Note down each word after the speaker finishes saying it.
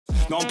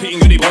No, I'm peeing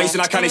with the boys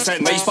and I can't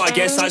sit nice, but I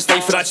guess that's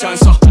life for a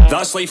chancer.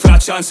 That's life for a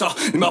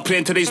chancer. Them are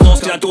praying to these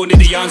laws cause I don't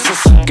need the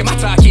answers. Get my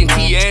track in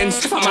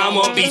TNs. If a man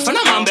want beef and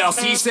a man better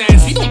see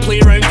sense. We don't play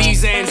around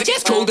these ends. It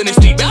gets cold in the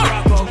street, but I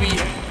rap all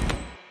week.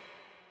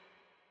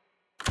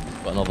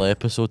 Got another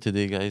episode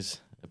today, guys.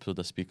 Episode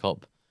of Speak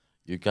Up.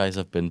 You guys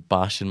have been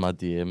bashing my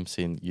DM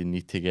saying you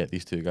need to get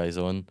these two guys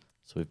on.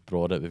 So we've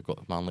brought it. We've got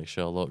a man like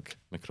Sherlock,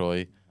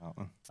 McROY.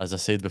 As I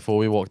said before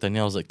we walked in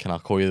here, I was like, can I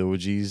call you the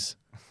OGs?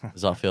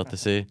 Is that fair to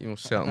say? You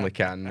most certainly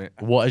can, mate.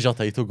 What is your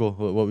title, Go?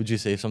 What would you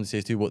say if somebody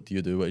says to you, what do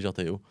you do? What is your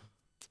title?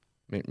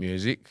 Make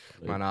music.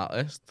 I'm an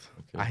artist.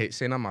 Okay. I hate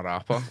saying I'm a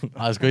rapper.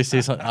 I was going to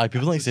say something.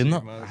 People like saying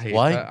that. I hate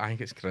Why? It. I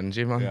think it's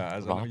cringy, man.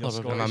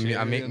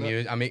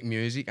 Yeah, I make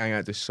music. I think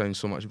it just sounds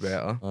so much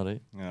better.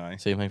 Alright. Yeah,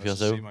 same thing for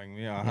yourself. Same thing,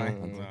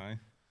 yeah.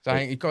 So I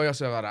think you call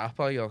yourself a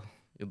rapper, you're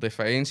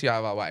defined, so you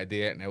have a way to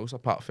do anything else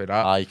apart from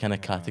that. You kind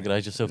of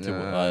categorise yourself to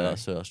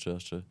that's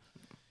true.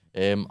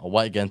 I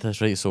want to get into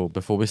this, right? So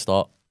before we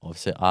start,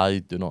 obviously I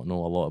do not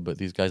know a lot about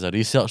these guys. I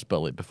researched,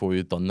 but like before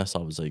we'd done this, I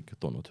was like, I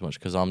don't know too much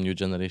because I'm new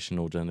generation,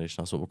 old generation.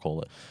 That's what we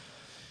call it.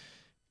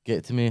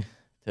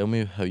 Tell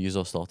me how you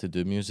all started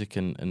to do music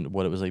and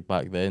what it was like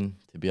back then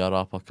to be a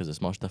rapper, because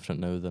it's much different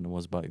now than it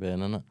was back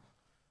then, isn't it?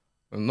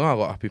 Well, not a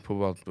lot of people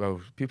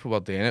were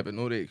doing it, but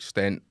not to the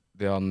extent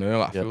they are now.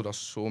 Like, I feel there's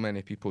so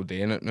many people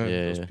doing it now.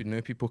 There's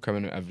new people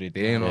coming out every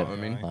day, you know what I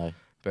mean? Aye.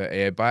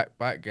 But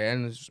back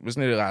then, it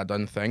wasn't really a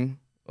done thing.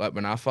 Like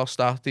when I first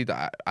started,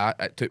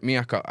 it took me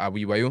a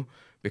wee while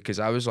because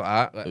I was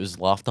like that. It was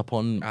laughed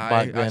upon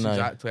back then. That's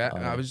exactly it.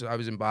 And I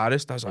was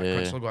embarrassed. I was like,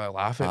 cunts are going to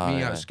laugh at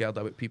me. I was scared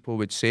of what people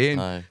would say.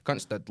 And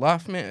cunts did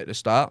laugh, mate, at the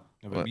start.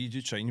 Yeah, but we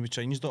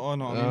changed it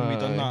on. I mean, we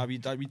done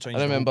that. We changed.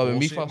 I remember when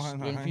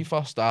we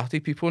first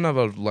started, people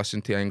never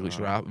listened to English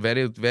rap.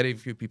 Very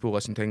few people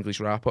listened to English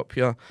rap up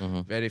here.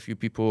 Very few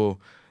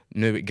people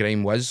knew what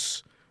grime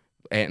was.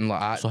 Anything like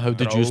that. So how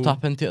did you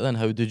tap into it then?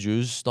 How did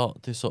you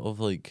start to sort of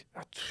like?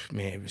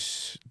 Mate,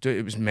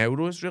 it was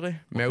Melrose really.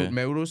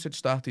 Melrose had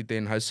started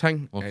doing his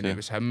thing, and it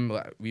was him.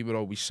 Like, we were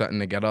always sitting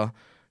together,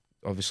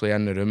 obviously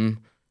in the room,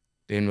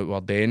 doing what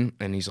we're doing,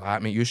 and he's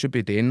like, "Mate, you should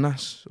be doing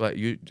this.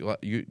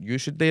 You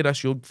should do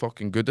this. You're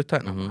fucking good at it."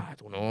 And I'm like, I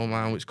don't know,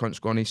 man. What's cunt's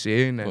gonna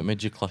say? And what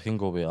made you click and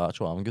go, "Wait,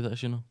 actually, I'm good at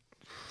this," you know?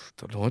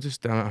 I don't know,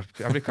 just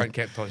every cunt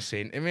kept on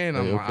saying to me, and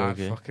I'm like,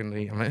 fucking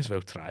right, I might as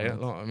well try it. You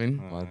know what I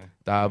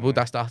mean?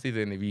 I started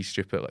doing the wee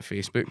stupid like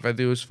Facebook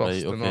videos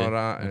first and all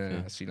that,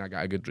 and I seen I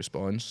got a good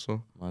response.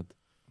 So mad.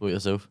 What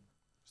yourself?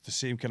 It's the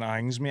same kind of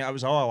things, mate. It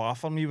was all a laugh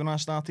for me when I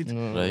started. It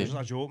was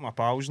a joke, my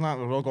pals and that.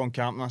 We were all going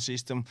camping. I said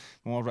to them,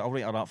 "I'll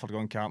write a rap for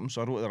going camping."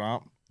 So I wrote the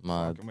rap.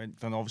 Mad.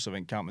 Then obviously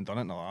went camping and done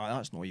it, and they're like,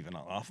 "That's not even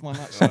a laugh, man.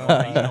 That's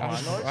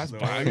that's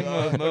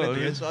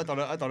bang." So I done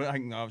it. I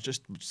think I was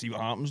just see what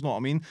happens. Know what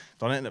I mean?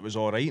 Done it, and it was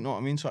all right. Know what I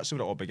mean? So that's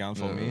where it all began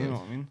for me. You know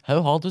what I mean?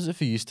 How hard was it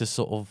for you to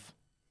sort of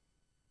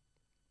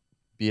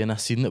be in a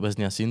scene that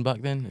wasn't a scene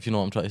back then? If you know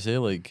what I'm trying to say,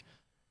 like,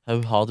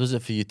 how hard was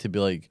it for you to be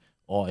like,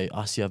 "Oh,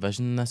 I see a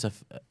vision in this"?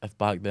 If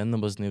back then there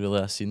wasn't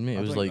really a scene, mate,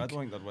 it was like. I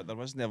don't think there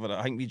was never.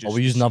 I think we just. Or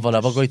we just never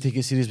ever going to take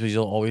it serious, but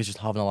you're always just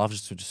having a laugh,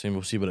 just saying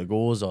we'll see where it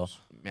goes, or.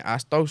 Mate, I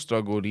still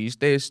struggle these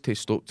days to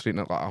stop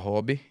treating it like a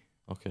hobby.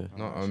 Okay.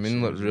 Know what I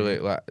mean? Like really,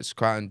 like it's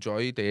quite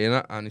enjoy doing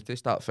it. I need to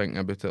start thinking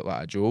about it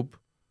like a job.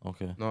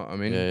 Okay. Know what I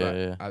mean?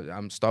 Yeah.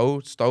 I'm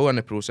still in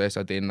the process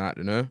of doing that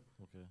now.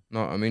 Okay.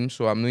 Know what I mean?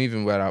 So I'm not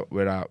even where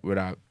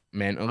I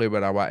mentally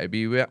where I want to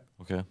be with it.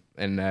 Okay.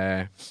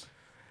 And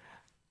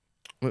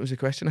what was the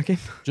question again?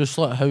 Just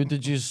like how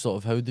did you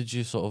sort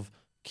of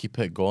keep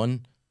it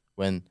going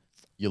when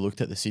you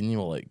looked at the scene and you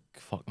were like,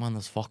 "Fuck man,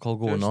 there's fuck all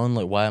going on.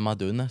 Like, why am I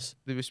doing this?"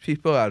 There was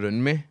people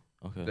around me.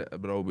 Okay.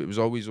 It was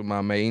always on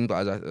my mind.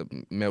 Like,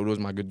 Melrose,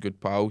 my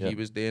good pal, he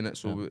was doing it,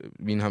 so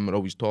me and him were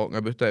always talking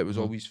about it. It was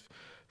always.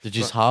 Did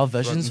you have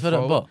visions for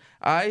it? But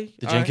did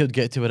you think it would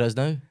get to where it is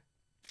now?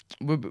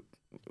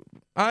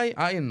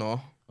 I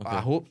know. Okay. I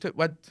hoped it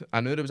would.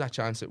 I knew there was a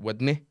chance it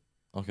wouldn't.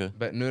 Okay.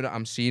 But now that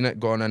I'm seeing it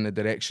going in the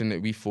direction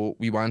that we thought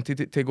we wanted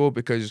it to go,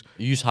 because.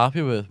 Are you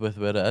happy with where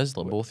it is,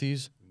 like both of you?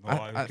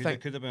 I think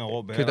it could have been a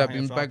lot better. Could have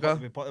been bigger.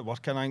 We put the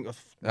work in. I think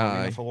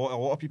if a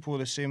lot of people are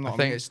the same. I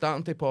think it's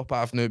starting to pop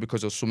off now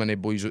because there's so many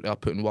boys out there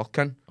putting work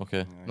in.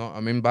 Okay. Know what I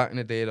mean? Back in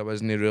the day, there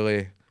wasn't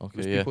really.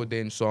 Okay, there was people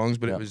doing songs,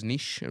 but it was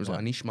niche. It was like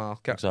a niche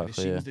market.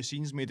 Exactly. The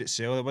scenes made it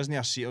sell. It wasn't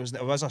a scene.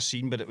 It was a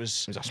scene, but it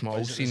was a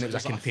small scene. It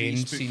was a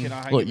contained scene.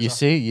 Look, you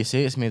say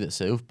it's made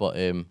itself, but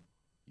you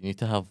need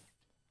to have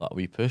that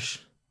wee push.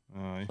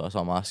 So that's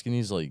what I'm asking.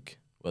 Is like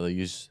whether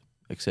you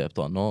accept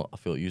it or not. I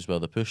feel like you were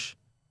the push.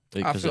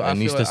 Because it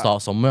needs to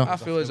start somewhere. I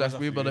feel as if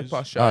we were the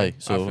push. Aye,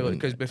 so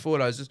because before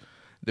us,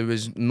 there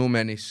was no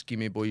many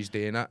schemy boys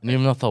doing it. And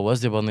even if there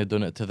was, they weren't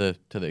doing it to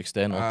the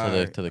extent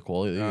or to the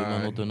quality that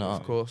you were doing it.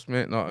 Of course,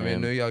 mate. Know what I mean?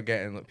 Now you're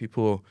getting like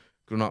people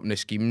growing up in the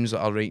schemes that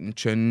are writing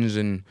tunes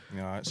and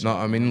know what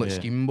I mean, like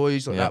scheme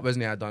boys, like that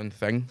wasn't a done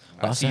thing.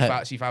 See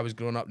if I was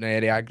growing up in the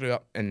area I grew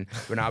up, and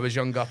when I was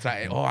younger,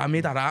 I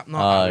made a rap,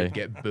 I would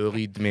get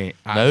bullied, mate.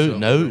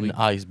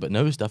 Now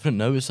it's different.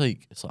 Now it's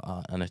like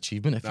an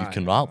achievement if you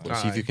can rap,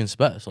 see if you can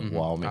spit. It's like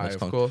wow, mate.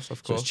 Of course.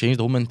 So it's changed.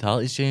 The whole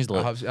mentality's changed.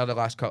 I have the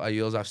last couple of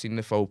years. I've seen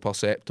the full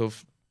perception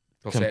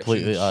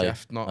completely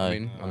shift. Not I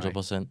mean,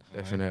 100%.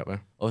 Definitely.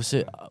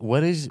 Obviously,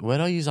 where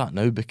are you at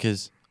now?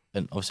 Because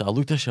and obviously I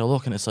looked at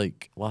Sherlock and it's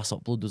like last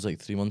upload was like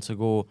 3 months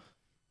ago.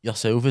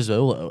 Yourself as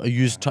well. Are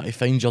you trying to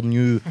find your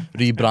new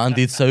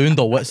rebranded sound,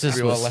 or what's this?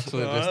 We were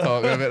literally just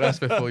talking about this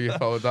before you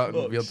followed that.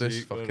 We're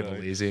just fucking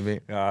lazy,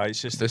 mate. Yeah,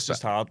 it's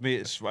just hard, mate.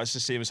 It's the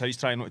same as how he's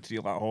trying not to treat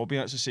it like a hobby.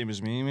 It's the same as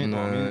me, mate. No,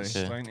 I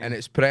mean? And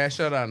it's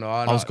pressure, I know.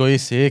 I was going to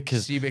say,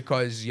 because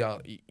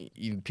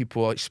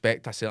people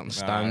expect a certain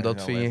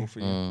standard for you.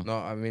 No,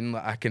 I mean,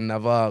 like, I can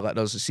never let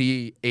us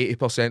see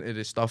 80% of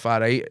the stuff I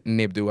write,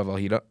 nobody will ever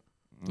hear it.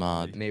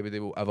 Nobody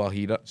will ever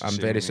hear it. I'm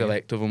very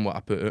selective on what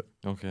I put out.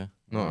 Okay.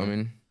 Know what I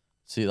mean?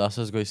 See, that's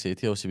what I was going to say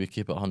to you. Obviously, we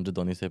keep it 100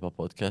 on this type of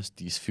podcast.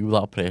 Do you feel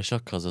that pressure?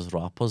 Because there's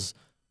rappers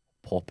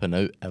popping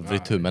out every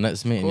 2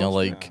 minutes, mate, and you're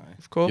like,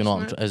 of course, you know,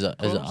 is it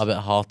a bit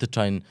hard to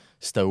try and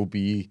still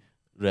be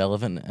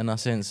relevant in a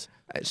sense?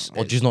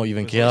 Or just not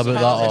even care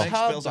about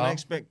that? There's an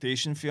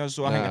expectation for us,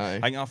 so I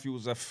think I feel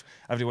as if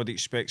everybody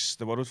expects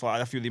the world.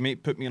 I feel they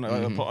might put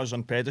put us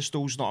on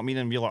pedestals, know what I mean,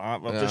 and we're like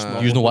that. We're just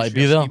not. You know what to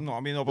be there. Know what I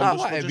mean? I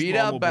want to be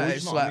there, but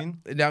it's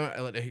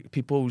like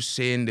people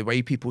saying the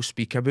way people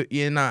speak about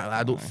you and that.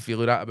 I don't feel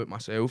that about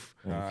myself.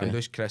 I'm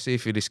just Chrissy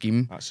for the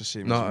scheme. That's the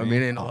same. Know what I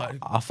mean?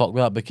 I fuck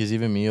with that because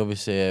even me,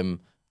 obviously,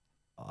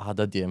 I had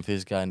a DM for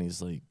this guy and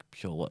he's like,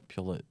 pure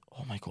lit.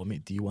 Oh my god,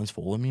 mate, do you once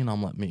follow me? And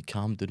I'm like, mate,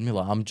 calm down, me.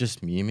 Like, I'm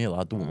just me, mate. Like,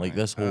 I don't like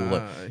this whole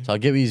like. So I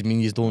get what he's mean.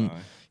 You don't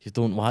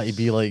want to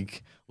be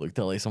like looked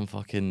at like some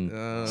fucking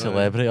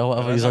celebrity or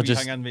whatever. He's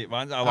just. I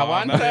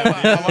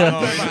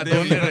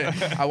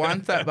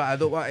want it, but I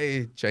don't want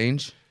to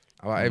change.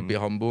 I want to be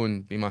humble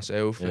and be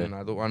myself, and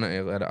I don't want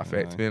to let it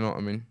affect me. You know what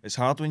I mean? It's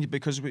hard when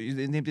because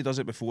nobody does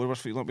it before. We're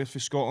for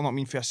Scotland. I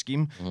mean, for a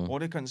scheme, all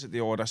the cunts that do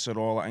all this are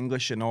all like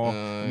English and all.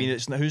 I mean,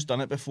 it's who's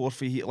done it before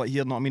for here. Like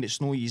here, not I mean, it's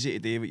no easy to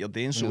do what you're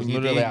doing. So when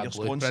you do it, you're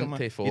sponsoring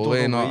to follow.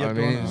 You know what I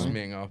mean? It's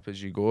making up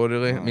as you go,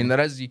 really. I mean,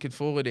 there is you could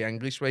follow the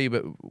English way,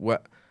 but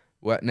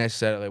what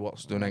necessarily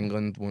works doing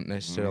England won't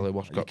necessarily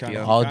work up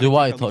here. I do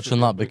want to touch on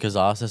that because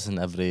I ask this in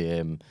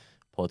every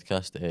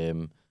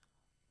podcast.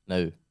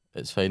 Now.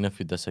 It's fine if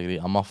we disagree.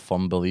 I'm a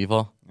firm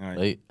believer,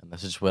 right? And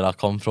this is where I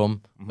come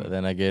from. But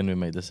then again, we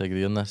might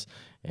disagree on this.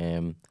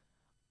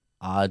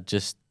 I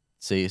just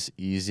say it's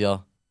easier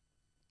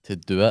to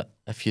do it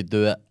if you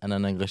do it in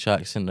an English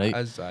accent,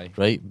 right?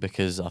 Right?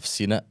 Because I've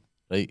seen it,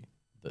 right?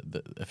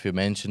 If you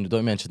mention,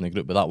 don't mention the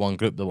group, but that one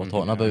group that we're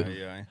talking about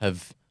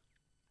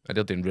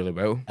they're doing really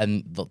well.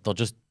 And they're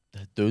just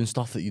doing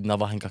stuff that you'd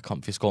never think a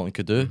comfy Scotland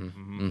could do.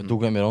 But don't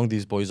get me wrong,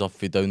 these boys are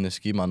down the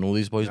scheme. I know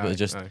these boys, but it's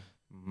just...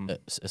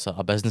 It's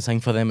a business thing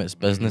for them. It's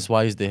business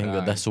wise. They think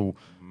that this will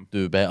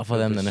do better for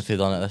them than if they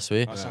done it this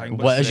way.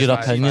 What is your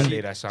opinion?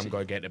 I'm going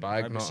to get the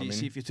bag.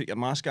 See if you took your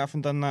mask off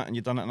and done that, and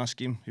you done it in a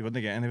scheme, you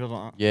wouldn't get anywhere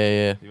like that.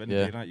 Yeah. You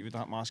wouldn't do that. You would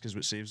that mask is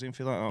what saves them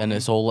for that. And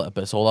it's all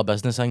a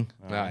business thing.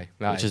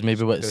 Which is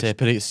maybe what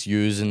separates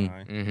yous and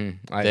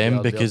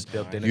them because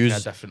they're doing it from a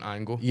different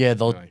angle. Yeah,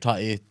 they'll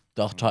try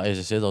to, as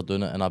I say, they're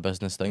doing it in a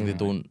business thing. They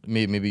don't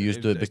maybe use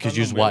do it because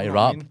you want to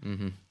rap.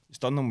 It's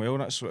done them well.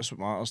 That's what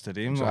matters to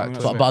them.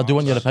 Exactly. But I do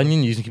want your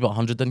opinion. You can keep it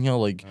 100 in here.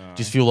 Like,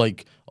 just feel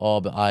like,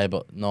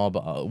 but no.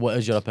 But what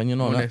is your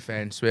opinion on it? No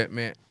offence,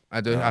 mate.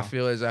 I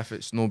feel as if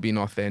it's not being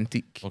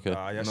authentic. Okay.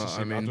 Yes, I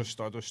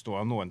just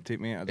I'm no into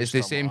it, mate. It's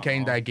the same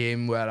kind of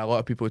game where a lot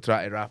of people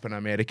try to rap in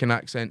American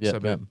accents.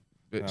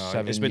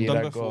 It's been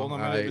done before.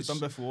 I mean, it was done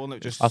before. And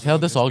it just. I've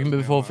heard this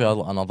argument before for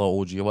another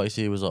OG. What I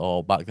say was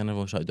like, back then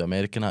everyone tried to do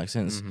American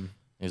accents.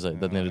 He's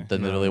like,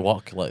 didn't really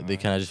work. Like they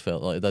kind of just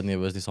felt like it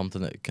didn't. Was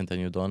something that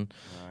continued on?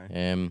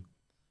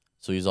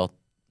 So you are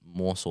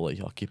more so like,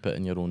 keep it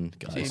in your own.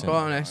 To be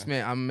honest,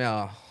 mate, I'm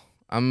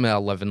a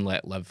live and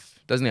let live.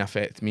 Doesn't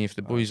affect me if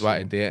the boys want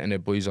to do it and the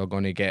boys are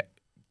going to get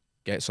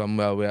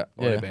somewhere with it.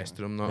 All the best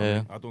to them.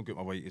 I don't get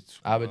my weighted.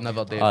 I would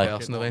never do it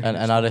personally.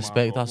 And I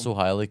respect that so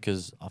highly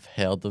because I've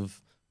heard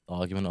of the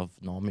argument of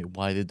no, mate,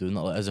 why are they doing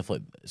that? Like, as if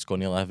like it's going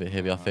to have a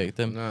heavy effect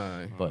them.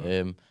 But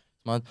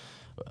man.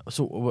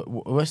 So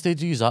what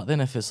stage are you at then?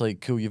 If it's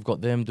like cool, you've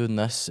got them doing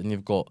this, and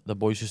you've got the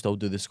boys who still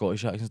do the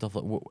Scottish acts and stuff.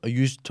 Like, are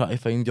you trying to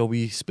find your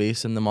wee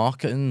space in the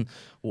market? And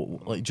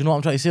like, do you know what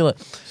I'm trying to say? Like,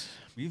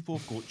 we've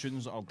both got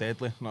tunes that are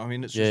deadly. You know what I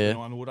mean? It's just, you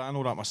know, I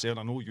know that myself.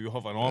 I know you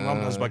have.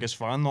 I'm his biggest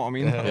fan. Know what I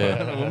mean?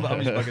 I'm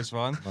his biggest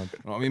fan. You know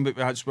what I mean? But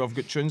we've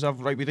got tunes. We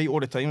write all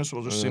the time. So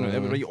we're just saying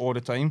we write all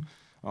the time.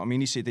 I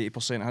mean, he said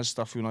 80% of his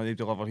stuff, you know, they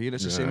deliver here.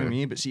 It's the same with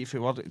me. But see, if we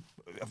were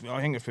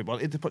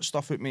to put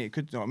stuff out, mate, it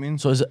could. You know what I mean?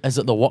 So is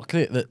it the work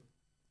rate that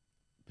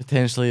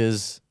potentially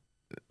is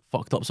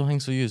fucked up something?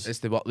 So use it's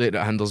the work rate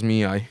that handles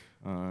me. I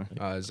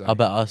bet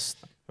us.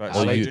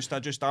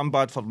 But I'm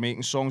bad for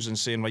making songs and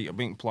saying, right, you're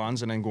making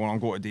plans and then going, I'm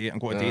going to date,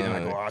 and I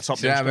go, it's up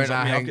there,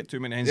 I've got too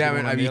many things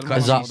going on there.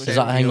 Is that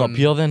a hang up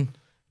here then?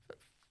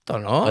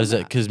 Don't know. Or is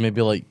it because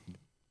maybe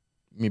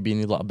you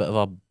need like a bit of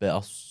a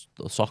better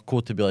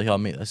circle to be like, oh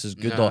mate, this is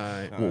good, or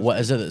what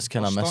is it that's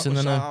kind of missing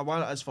in it?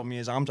 What it is for me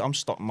is I'm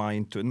stuck in my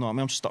own tune, you know what I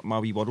mean? I'm stuck in my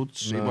wee world,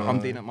 I'm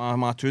doing it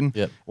my tune,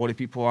 all the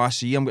people I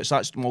see, I'm got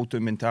that small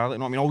tune mentality, you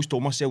know what I mean? I always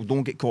told myself,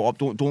 don't get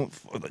caught up,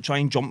 don't try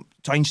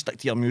and stick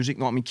to your music, you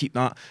know what I mean? Keep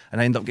that,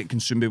 and I end up getting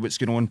consumed by what's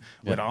going on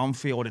with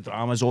Armfay, all the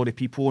dramas, all the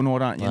people and all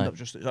that, and you end up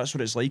that's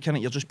what it's like,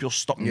 innit? You're just pure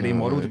stuck in your own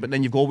world, but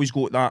then you've always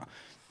got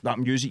that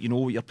music, you know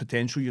what your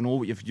potential, you know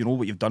what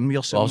you've done with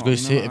yourself. I was going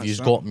to say, if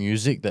you've got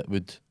music that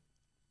would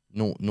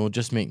no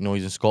just make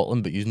noise in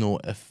Scotland, but you know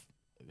if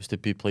it was to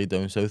be played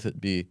down south, it'd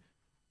be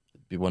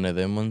one of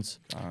them ones.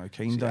 I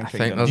think there's a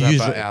bit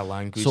of a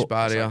language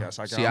barrier.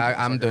 See,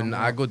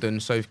 I go down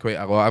south quite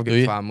a lot. I've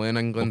got family in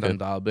England and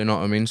Derby, you know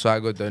what I mean? So I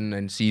go down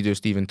and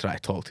just even try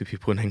to talk to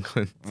people in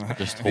England.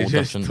 Just whole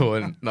different.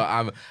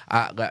 No,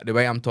 the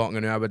way I'm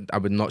talking now, I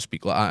would not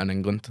speak like that in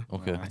England.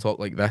 Okay. I talk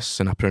like this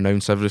and I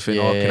pronounce everything.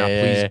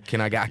 Can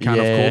I get a can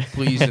of Coke,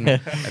 please? And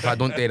if I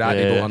don't do that,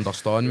 they don't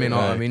understand me, you know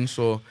what I mean?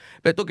 So,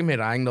 but don't get me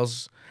wrong,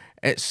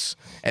 it's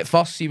at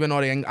first, see, when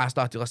I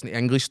started listening to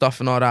English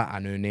stuff and all that, I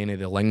knew none of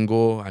the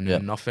lingo, I knew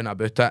nothing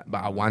about it,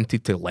 but I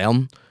wanted to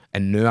learn,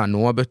 and now I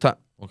know about it.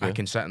 I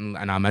can sit and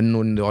I'm in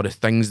on all the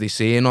things they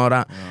say and all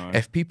that.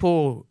 If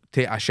people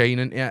take a shine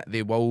into it,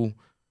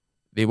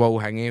 they will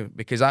hang it,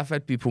 because I've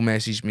had people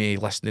message me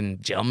listening,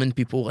 German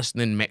people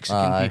listening,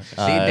 Mexican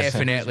people.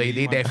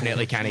 They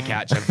definitely can't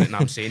catch everything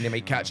I'm saying. They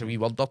might catch a wee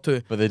word or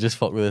two, but they just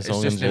fuck with the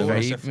song. It's just and the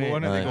They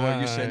vibe, go,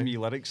 you send me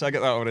lyrics. I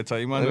get that all the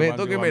time, man.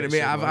 Don't get me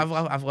mate.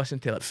 I've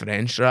listened to like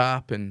French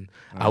rap and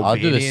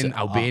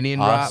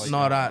Albanian rap and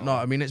all that. No,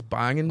 I mean it's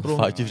banging, bro. In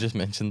fact, you've just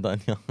mentioned that.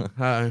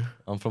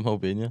 I'm from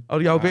Albania.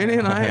 Are you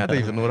Albanian? I don't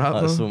even know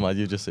that. That's so mad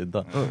you just said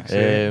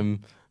that.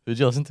 Who'd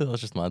you listen to?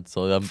 That's just mad.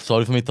 Sorry, I'm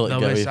sorry for me to let you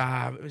get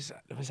away.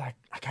 It was I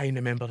can't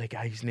remember the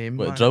guy's name.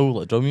 What,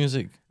 drill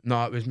music?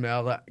 No, it was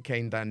more that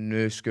kind of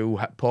new school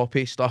hip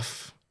hoppy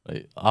stuff.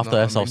 Right. After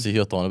this, I'll see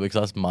you talking about, because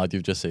that's mad.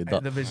 You've just said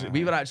that.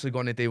 We were actually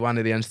going to do one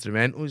of the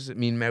instrumentals.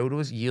 Me and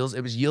Melrose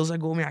It was years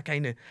ago.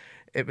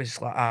 It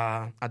was like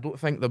I don't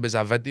think there was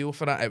a video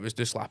for it. It was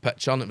just like a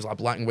picture, and it was like a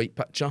black and white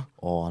picture.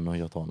 Oh, I know who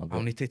you're talking about.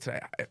 I'll need to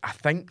try. I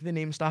think the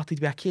name started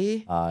with a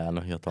K. I know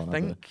who you're talking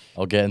about.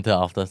 I'll get into it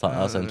after.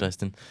 That's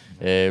interesting.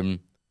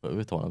 What are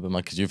we talking about,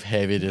 man? Because you've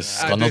heavy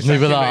just scunnered me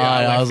with that.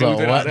 I was like,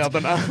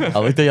 what? I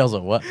looked at you, I was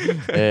like, what?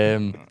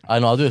 I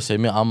know, I do the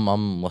same, mate.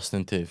 I'm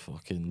listening to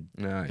fucking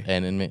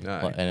anything, mate.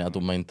 Like, I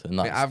don't mind. And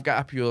mate, I've got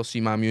to purely see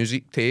my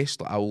music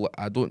taste.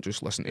 I don't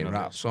just listen to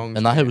rap songs.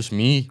 And that helps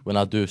me when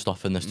I do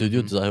stuff in the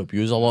studio. Does that help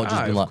you a lot?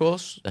 Just being of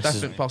course.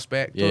 Different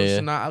perspectives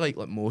and that. I like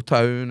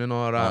Motown and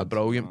all that.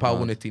 Brilliant.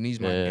 Paolo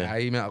Nutini's my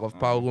guy, mate. I love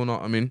Paolo, you know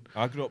what I mean?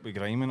 I grew up with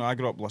grime, and I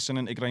grew up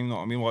listening to grime, you know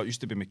what I mean? Well, it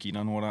used to be McKean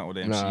and all that, or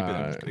the MC,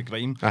 but the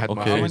grime. I had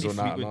my on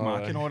that.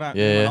 Mac and all that.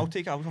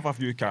 I'll have a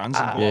few cans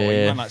and go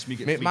away, man. That's me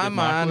getting free. My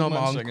man or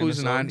my uncles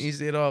and aunties,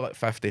 they're all like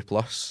 50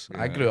 plus.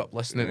 I grew up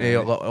listening to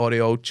all the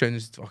old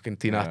tunes, fucking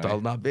Tina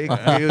Turner, big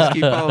wheels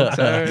keep on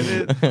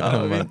turning.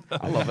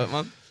 I love it,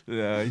 man.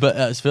 Yeah. But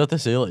it's fair to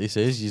say, like he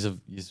says,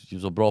 you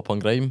were brought up on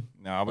grime.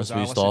 I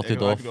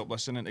grew up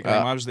listening to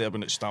grime. I was there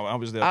when it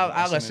started.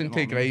 I listened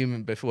to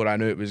grime before I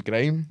knew it was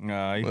grime. You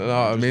know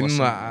what I mean?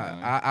 Like,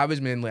 I was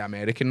mainly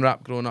American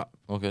rap growing up.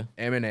 Okay.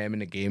 Eminem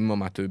and The Game were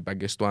my two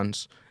biggest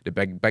ones. The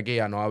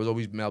Biggie, I know I was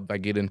always more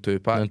Biggie than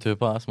Tupac. I don't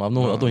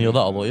hear that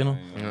a lot, you know.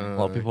 A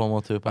lot of people are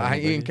more Tupac. But I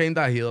think you can kind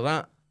of hear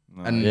that.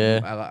 And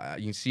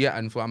you can see it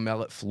in I'm more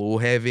like flow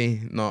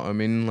heavy, you know what I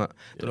mean? Like,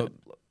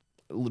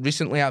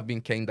 recently I've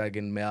been kind of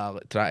getting more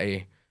like, try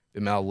to be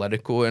more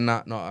lyrical and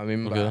that, know what I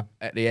mean? But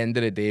at the end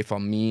of the day, for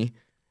me,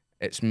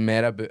 it's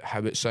more about how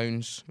it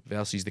sounds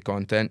versus the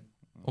content.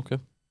 Okay.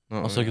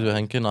 That's a good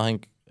thinking. I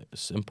think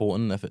it's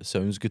important if it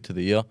sounds good to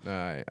the ear.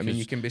 I mean,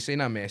 you can be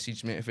saying a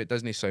message, mate. If it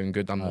doesn't sound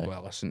good, I'm not going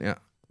to listen to it.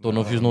 Don't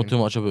know if you know too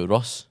much about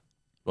Russ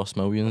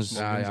Millions.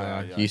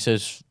 He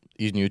says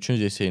his new tunes,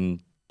 he's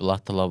saying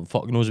Blatter,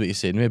 fuck knows what he's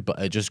saying, mate, but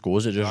it just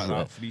goes, it just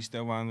that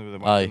freestyle one with the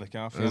man in the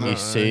cafe.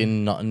 He's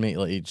saying nothing, mate,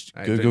 like he's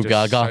Google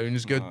Gaga.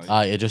 Sounds good.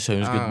 It just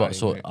sounds good, but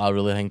so I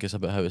really think it's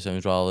about how it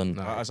sounds rather than.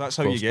 That's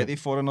how you get the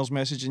foreigners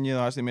messaging you.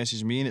 That's they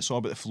message me, and it's all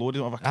about the flow. They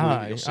don't have a clue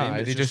what you're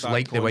saying. They just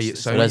like the way it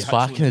sounds. Whereas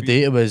back in the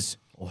day, it was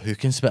who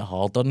can spit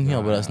harder in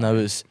here, whereas now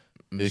it's.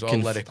 It's all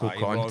lyrical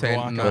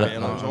content.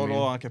 It was all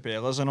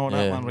acapellas and all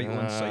that, man, right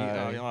on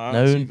site.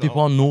 Now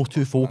people are not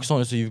too focused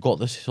on it, so you've got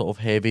this sort of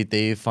heavy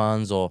Dave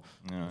fans, or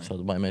so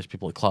I might mention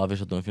people like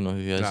Clavish, I don't know if you know who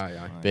he is.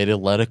 Very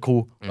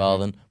lyrical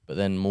rather than, but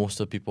then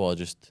most of the people are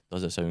just,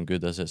 does it sound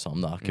good? Is it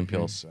something that I can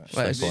pure stick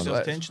on?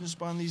 Attention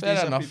span these days.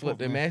 Fair enough,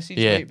 the message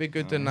might be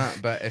good in that,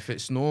 but if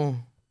it's no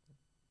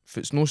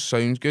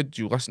sounds good,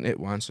 you listen to it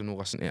once and no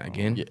listen to it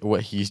again.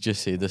 What he's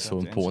just said is so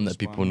important that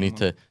people need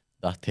to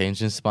the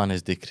attention span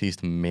has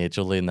decreased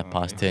majorly in the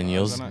past 10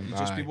 years.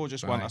 Just people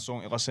just want a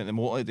song to listen to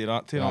more to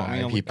that, you know what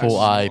I mean?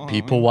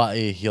 People want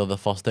to hear the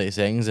first 30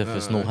 seconds. If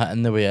it's not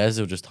hitting the way it is,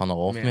 they'll just turn it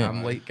off, mate.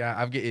 I'm like,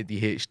 I've got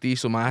ADHD,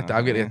 so I've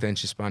got the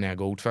attention span of a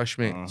goldfish,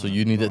 mate. So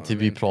you need it to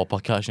be proper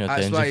catching your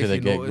attention for the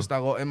get. Noticed a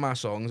lot of my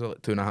songs are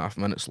like 2.5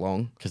 minutes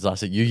long. Because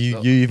that's it. You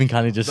even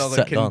can't just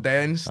sit down.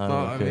 Condensed, know what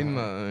I mean?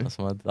 That's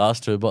mad. That's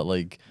true, but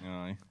like,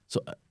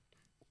 so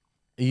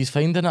he's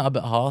finding it a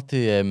bit hard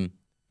to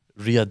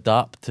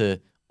readapt to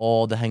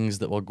all the things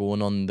that were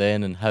going on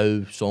then and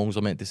how songs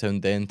were meant to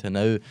sound then to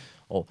now.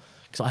 Or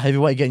because how you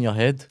want to get in your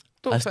head.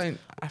 I think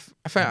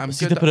I'm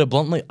see, good. To put it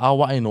bluntly, I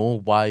want to know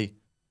why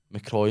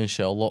McROY and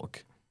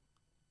Sherlock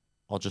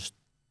are just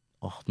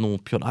no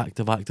pure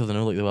active now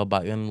like they were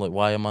back then. Like,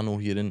 why am I not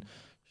hearing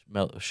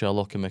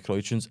Sherlock and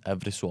McROY tunes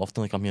every so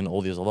often like I'm hearing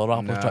all these other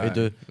rappers try to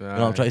do? You know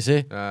what I'm trying to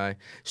say?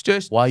 It's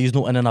just why he's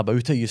not in and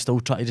about it. You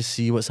still try to just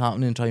see what's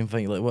happening and try and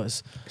think like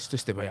what's. It's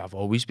just the way I've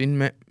always been,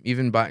 mate.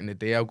 Even back in the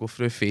day, I'll go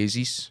through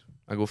phases.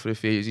 I'll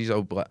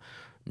be like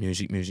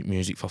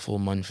music for 4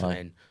 months and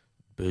then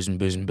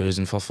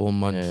boozing for 4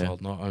 months. You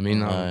know what I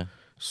mean?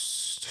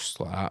 It's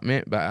just like that,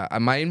 mate.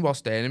 But mine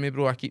worst enemy,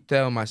 bro. I keep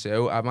telling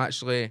myself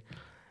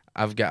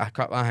I've got a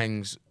couple of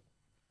things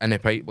in the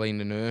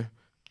pipeline now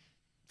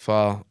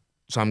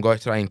so I'm going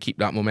to try and keep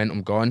that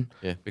momentum going.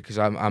 Yeah. Because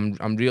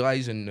I'm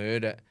realising now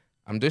that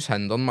I'm just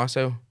hindering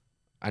myself.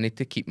 I need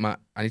to keep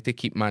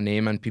my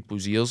name in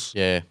people's ears.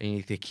 Yeah. And you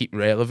need to keep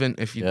relevant.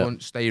 If you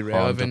don't stay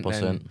relevant,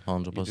 100%, then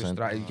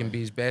 100%. You can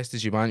be as best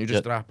as you want. You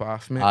just drop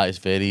off, mate. It's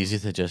very easy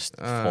to just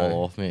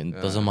fall off, mate. It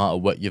doesn't matter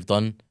what you've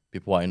done.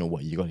 People want to know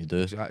what you're going to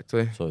do.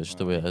 Exactly. So it's just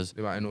the way it is.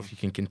 They want to know if you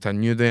can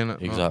continue doing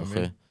it.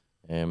 Exactly.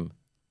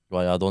 You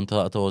want to add on to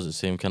that at all? Is it the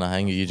same kind of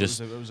thing? You just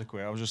it was a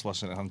quote. I was just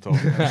listening to him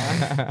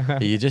talking.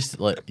 you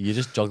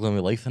just juggling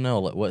with life now.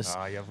 Like what's?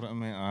 Everything,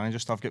 mate.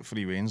 I've got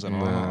free reins and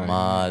all.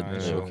 Mad.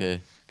 Okay.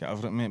 Get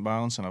everything, mate.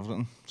 Balance and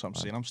everything. So I'm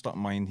saying I'm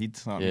starting my own head.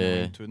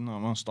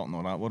 I'm starting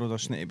all that world. I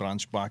just need to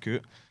branch back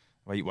out.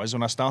 Like it was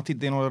when I started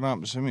doing all of that,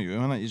 but same with you,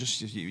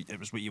 innit? It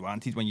was what you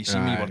wanted. When you see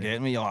me, you were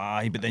getting me, you're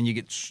like, but then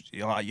you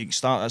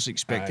start this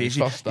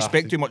expectation.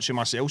 Expect too much of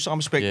myself, so I'm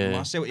expecting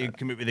myself to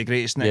come out with the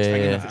greatest next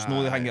thing, and if it's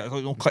no the thing,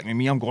 don't click with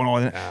me, I'm going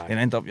on, and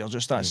end up, you're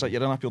just that's it,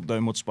 you're in up your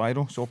downward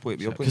spiral, so I'll play it.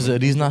 Because the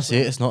reason I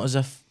say it's not as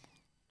if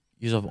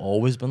you have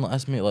always been like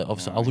this, mate. Like,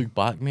 obviously, I look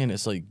back, man,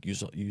 it's like you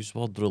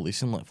were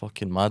releasing like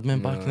fucking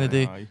madmen back in the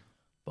day.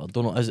 But I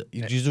don't know, is it,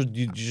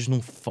 you just know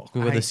fuck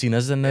with where the scene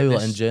is in now,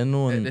 like in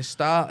general. And at the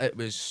start, it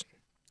was,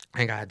 I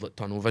think I had like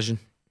tunnel vision.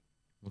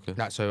 Okay.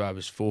 That's how I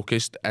was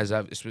focused. As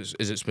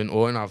it's been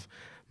on,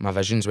 my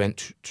visions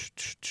went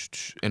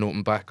and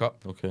opened back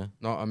up. Okay.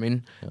 Know what I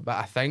mean? Yeah. But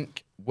I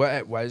think what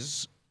it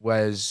was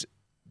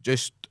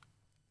just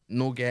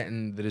not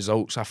getting the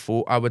results I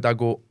thought I would have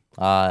got.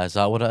 Is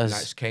that what it is?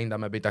 That's kind of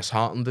maybe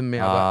disheartened me.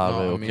 Right,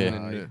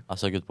 okay.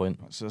 That's a good point.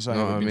 That's what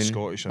I mean.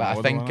 Scottish,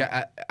 but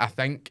I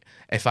think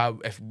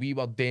if we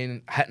were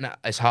hitting it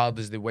as hard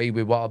as the way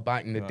we were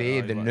back in the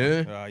day, the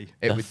new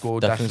it would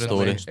go differently.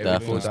 Story. It would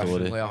go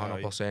differently,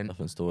 100%.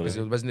 Different story. Because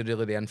there wasn't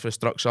really the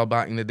infrastructure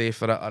back in the day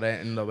for it or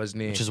anything. There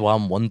wasn't. Which is why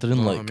I'm wondering.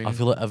 You know like, what I mean? I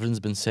feel like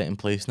everything's been set in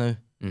place now.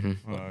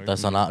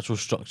 There's an actual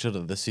structure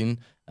of the scene.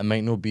 It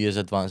might not be as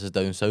advanced as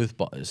down south,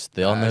 but it's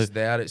there now.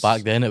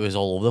 Back then, it was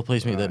all over the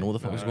place, mate. They didn't know what the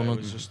fuck was going on.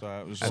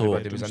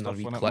 Everybody was in their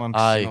wee cliques and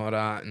all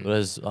that.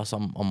 Whereas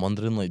I'm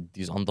wondering, like, do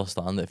you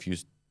understand that if you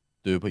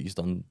do what you've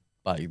done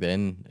back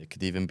then, it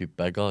could even be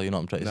bigger? You know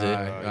what I'm trying to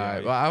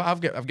say? Well, I've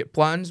got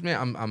plans, mate.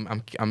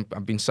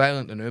 I've been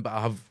silent now, but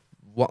I have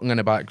working in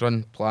the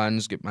background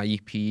plans. Get my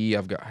EP.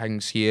 I've got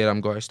things here.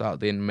 I'm going to start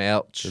doing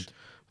merch. Good.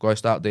 Going to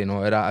start doing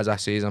all that. As I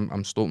say,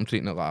 I'm stopping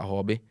treating it like a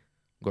hobby.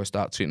 I'm going to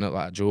start treating it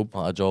like a job.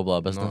 Like a job, like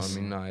a business.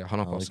 You know what I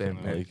mean?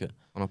 100%. I like it.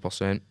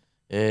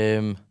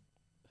 100%.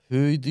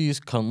 Who do you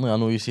currently? I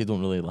know you say you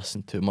don't really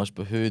listen too much,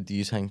 but who do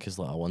you think is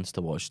like a ones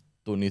to watch?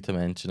 Don't need to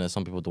mention it.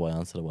 Some people don't want to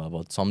answer it,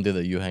 whatever. Somebody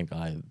that you think,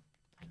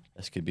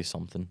 this could be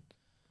something.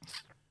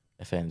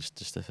 If any,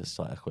 just if it's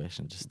like a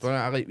question, just.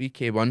 I like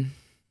VK1.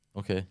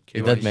 Okay,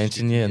 he did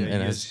mention you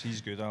in his. He's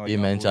good. He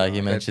mentioned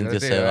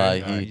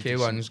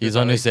yourself. He's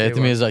only said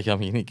to me, he's like, I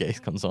mean, he gets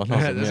comes on.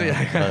 K1's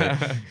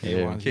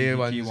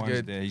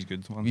good. He's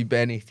good. We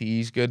Benny T,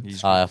 he's good.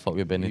 I fuck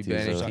with Benny T.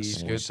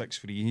 He's good.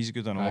 6'3", he's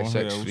good. I know.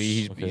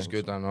 6'3", he's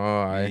good. I know.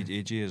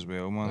 AJ as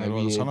well, man. They're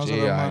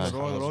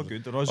all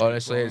good.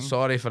 Honestly,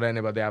 sorry for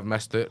anybody I've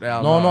missed out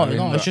there.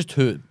 No. It's just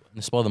who, in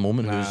the spur of the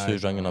moment,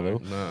 who's ringing a bell.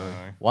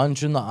 One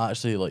tune that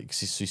actually, like,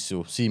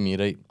 see me,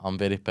 right? I'm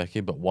very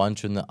picky, but one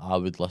tune that I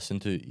would listen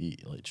to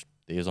like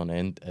days on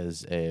end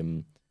is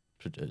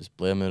it's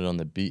Blair Moore on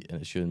the beat,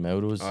 and it's you and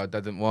Melrose. Oh,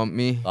 Didn't Want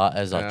Me. That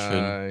is a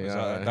tune.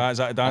 Is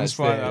that a dance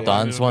one?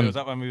 Dance one. Was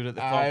that when we were at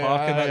the car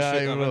park and that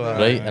shit?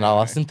 Right, and I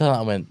listened to that and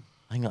I went,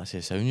 I think that's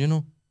your sound, you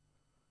know?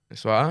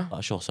 That's what?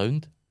 That's your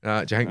sound. Do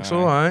you think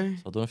so, aye?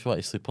 So I don't know if you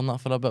want to sleep on that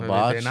for a bit,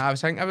 but I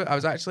was thinking, I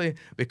was actually,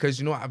 because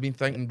you know what I've been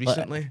thinking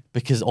recently?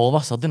 Because all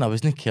of a sudden I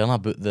wasn't caring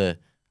about the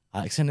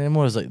accent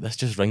anymore. It's like, this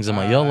just rings in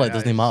my ear, like,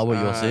 doesn't matter what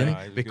you're saying.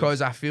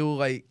 Because I feel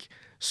like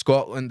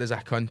Scotland is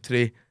a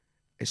country.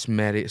 It's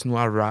merry. It's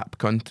not a rap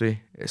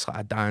country. It's like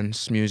a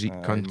dance music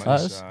country.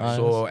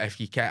 So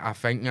if you can't, I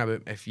think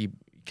about if you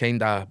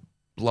kind of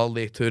blur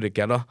the two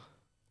together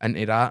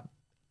into that,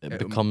 it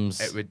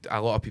becomes. It would.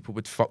 A lot of people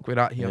would fuck with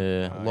that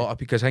here. A lot of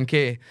because I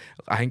think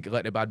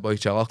like the Bad Boy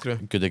Chiller crew.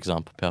 Good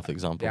example, perfect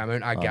example. The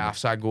amount of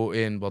gaffs I go to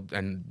and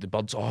the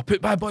birds,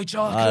 put Bad Boy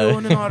Chiller crew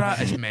on and all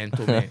that. It's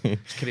mental, mate.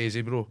 It's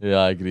crazy, bro. Yeah,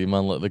 I agree,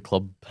 man. Like the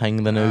club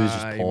hang the news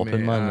just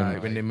popping, man.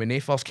 When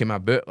they first came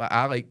about, like,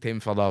 I liked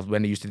them for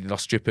when they used to do their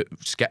stupid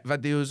skit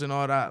videos and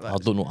all that. Like, I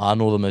don't know. I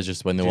know them as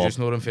just when they were. Just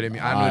know them for them.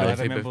 I know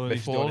them for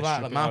before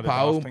that. Like my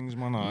pal,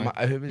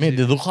 mate,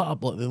 they look like a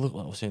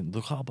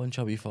bunch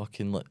of wee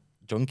fucking like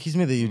junkies,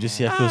 mate, that you just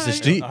see across the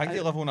street. I think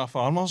they live on a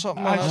farm or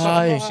something.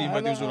 Aye. See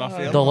videos on a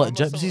farm. They're like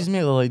gypsies,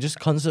 mate. They're like just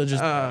cunts that are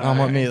just. I'm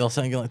like, mate, they're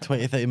sitting getting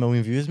like 20-30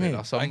 million views, mate.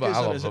 Is it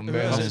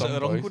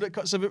their uncle that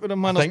cuts about with them,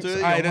 man? But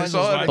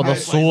they're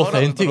so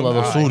authentic, like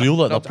they're so real,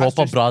 like they're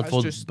proper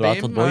Bradford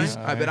boys.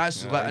 But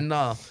that's like in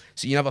the.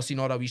 So you never seen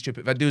all the wee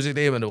stupid videos of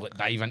them when they like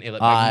dive into like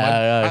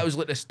that was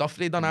like the stuff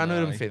they done. I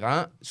knew them for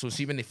that. So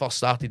see when they first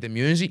started the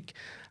music,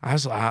 I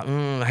was like,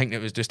 I think it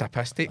was just a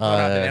piss take for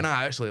that. But then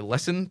I actually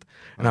listened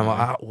and I'm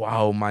like,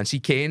 wow, man. See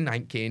Kane, I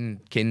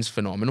think Kane's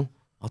phenomenal.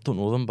 I don't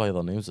know them by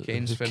their names.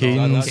 Kane's you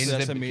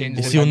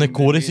see on the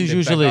choruses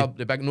usually.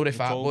 The big, not the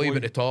fat boy,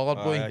 but the taller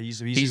boy.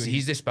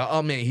 He's the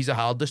spitter, mate. He's the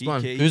hardest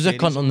one. Who's the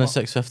cunt on the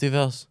 650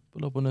 verse?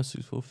 Put up on the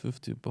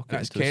 6450 bucket.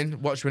 That's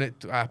Kane. Watch when it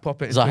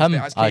pop it. Is that him?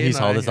 He's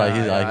hardest.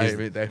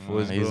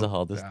 He's the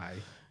hardest.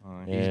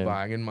 He's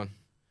banging, man.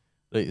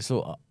 Right,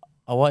 so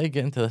I want to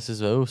get into this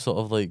as well. Sort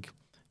of like,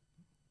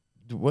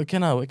 what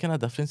kind of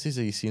differences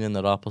are you seeing in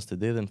the rappers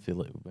today? Then feel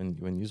like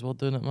when you were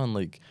doing it, man.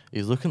 Like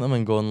he's looking at them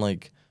and going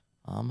like,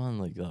 man,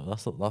 like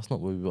that's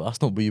not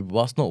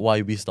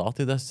why we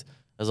started this.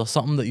 Is there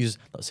something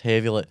that's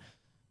heavy, like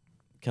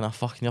kind of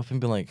fucking you up and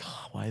being like,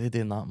 why are they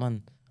doing that,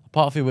 man?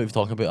 Apart from what we've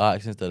talked about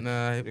accents, not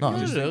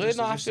really.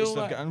 I feel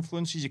like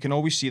influences. You can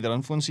always see their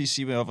influences,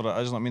 see whatever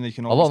it is. I mean, you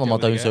can. A lot of them are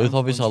down south,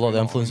 obviously. A lot of the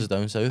influences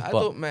down south. I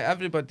don't, mate.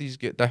 Everybody's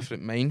got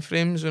different mind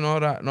frames and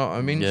all that. Know what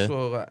I mean?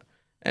 So like,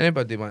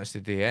 anybody wants to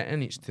do it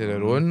and each to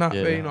their own that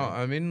way. You know what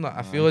I mean? Like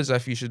I feel as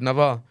if you should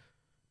never,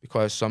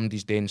 because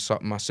somebody's doing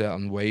something a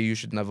certain way, you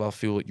should never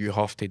feel like you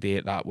have to do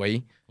it that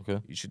way. Okay.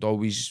 You should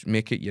always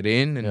make it your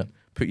own and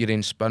put your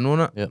own spin on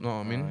it. Know what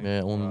I mean?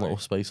 Yeah, own little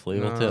spice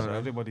flavour to it. So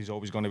everybody's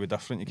always going to be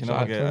different. You can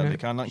never get it.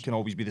 That can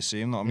always be the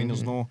same. Know what I mean?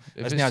 There's no.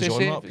 Isn't it a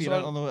genre up here?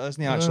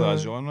 Isn't it actually a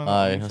genre?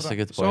 Aye, that's a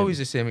good point. It's always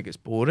the same. It gets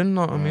boring.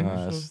 Know what I mean?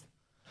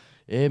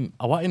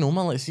 I want to know,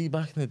 man. Like, see,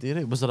 back in the day,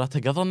 right, was there a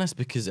togetherness?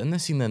 Because in the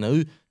scene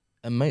now,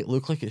 it might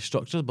look like it's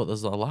structured, but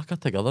there's a lack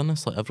of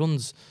togetherness. Like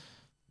everyone's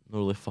not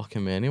really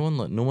fucking with anyone.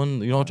 Like no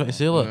one, you know what I'm trying to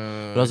say? Like,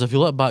 whereas if you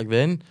look back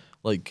then,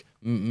 like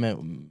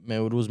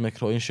Melrose,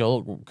 McROY and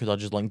Sherlock could have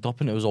just linked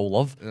up and it was all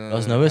love.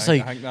 Whereas now it's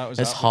like,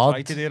 it's hard. I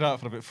tried to do that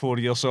for about 4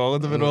 years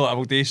solid. We were like,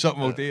 we'll do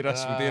something, we'll do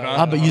this, we'll do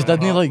that. But you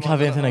didn't like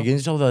have anything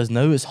against each other. As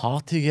now it's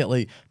hard to get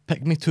like,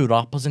 pick me two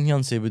rappers in here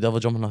and say, would they ever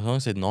jump on a song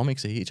and say, no,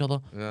 makes they hate each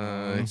other.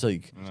 It's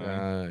like,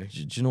 do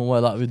you know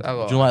where that would, do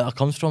you know where that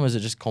comes from? Is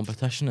it just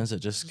competition? Is it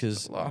just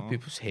because a lot of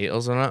people's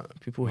haters in it?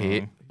 People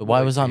hate. But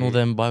why was that no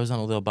them? Why was that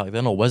no there back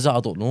then? Or was that?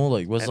 I don't know.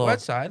 Like, was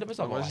that? There was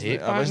a lot of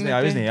hate.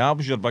 I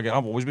was your biggest.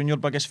 I've always been your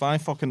biggest fan.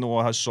 Fucking know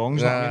all his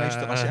songs. I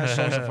see his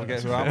songs. I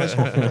forget who I was.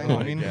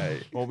 I mean,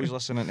 always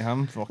listening to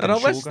him. And there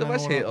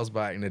was haters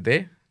back in the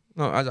day.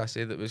 No, as I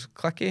said, it was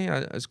clicky.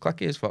 As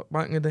clicky as fuck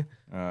back in the day.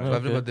 So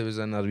everybody was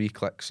in their wee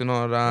cliques and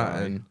all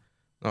that. And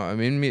no, I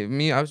mean,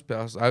 me, I was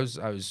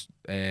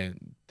to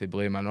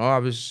blame. I know I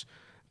was.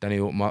 Didn't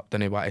open up,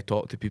 didn't want to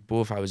talk to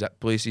people. If I was at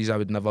places, I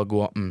would never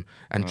go up and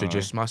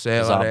introduce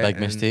myself. Is that a big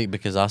mistake?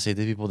 Because I say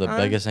to people, the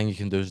biggest thing you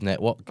can do is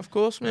network. Of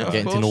course, mate.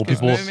 Getting to know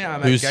people.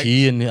 Who's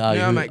he and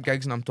I'm at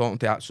gigs and I'm talking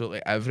to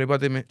absolutely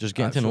everybody, mate. Just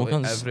getting to know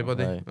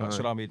everybody. That's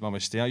where I made my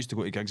mistake. I used to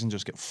go to gigs and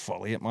just get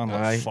full of it, man.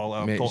 Like full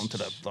of it. I'm talking to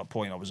that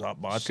point I was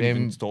that bad. Couldn't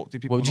even talk to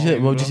people. What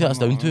would you say that's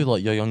down to?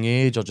 Like your young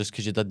age, or just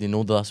because you didn't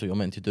know that's what you're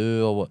meant to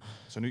do, or what?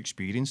 It's a new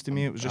experience to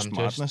me. It was just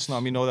madness.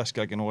 I mean, all this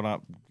gigging and all that.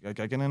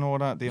 Gigging and all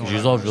that. You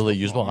all really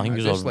use what I think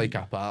is like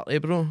a party,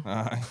 bro. You know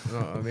what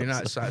I mean?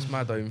 That's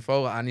my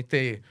downfall. I need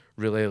to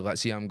really, let's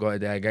see, I'm going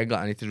to do a gig.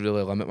 I need to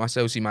really limit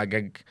myself. See my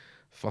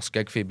first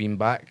gig for being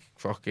back.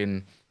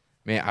 Fucking,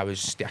 mate, I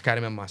can't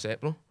remember my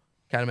set, bro.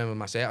 Can't remember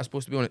my set. I was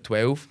supposed to be on at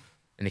 12.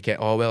 And he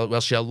kept,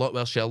 well,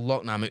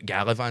 Sherlock. And I'm out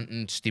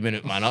gallivanting, steaming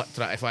out my nut,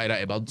 trying to fire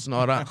at the birds and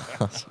all that.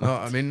 You know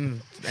what I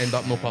mean? End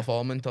up no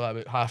performing till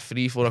about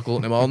 3:30, 4 o'clock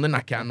in the morning. I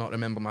cannot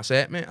remember my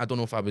set, mate. I don't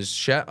know if I was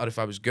shit or if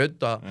I was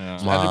good. Or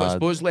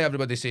supposedly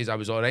everybody says I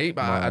was alright,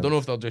 but I don't know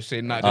if they're just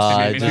saying that just to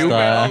make me feel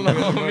better. You know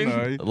what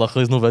I mean?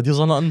 Luckily there's no videos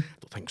or nothing.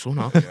 Don't think so,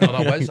 no.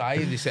 There was,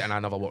 they said, and I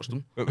never watched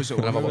them. What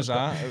was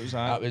that?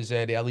 That was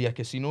the earlier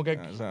casino gig.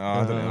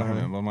 I don't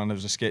remember, man. There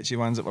was the sketchy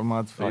ones that were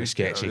mad. The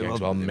sketchy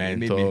gigs were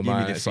mental,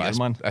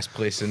 man. man. This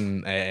place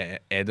in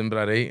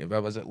Edinburgh, right?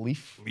 Where was it?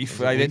 Leaf?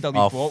 I read the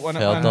Leaf Walk,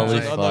 wasn't it,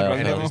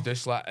 man? It was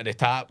just like, the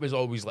tap was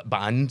always like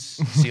bands.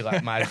 See,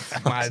 like mad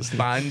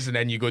bands, and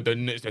then you go down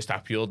and it's just a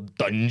pure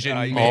dungeon.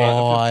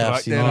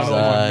 I've seen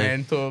that.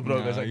 Mental, bro.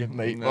 It was like a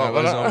night.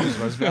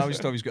 I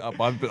always got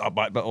a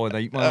back bit all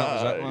night, man. That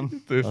was it,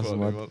 man. Too funny,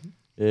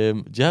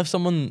 man. Do you have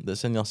someone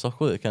that's in your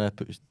circle that kind of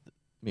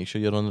make sure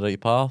you're on the right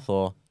path,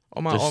 or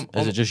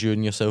is it just you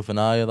and yourself and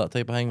I, or that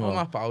type of thing? All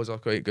my pals are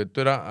quite good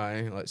to that.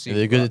 Aye, let's see. Are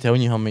they good at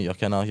telling you how mate you're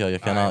kind of here, you're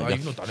kind of?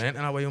 You've not done anything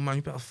in a while, man.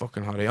 You better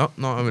fucking hurry up.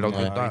 No, I mean, I'm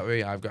good that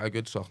way. I've got a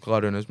good circle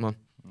around us, man.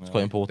 It's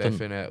quite important.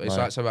 Definitely. So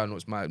that's how I know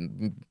it's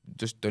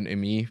just down to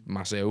me,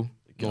 myself.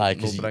 Aye,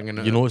 because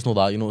you know it's not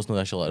that. You know it's not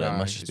actually like that. It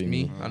must just be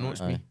me. I know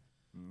it's me.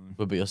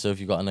 What about yourself?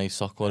 You got a nice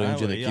circle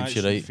around you that keeps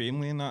you right.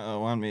 Family and that, I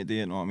want to do it,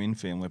 you know what I mean?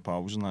 Family,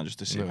 pals and that, just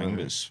the same thing,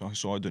 but it's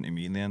all down to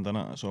me in the end,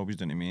 innit? It's always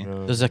down to me.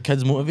 Does the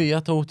kids motivate you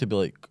at all to be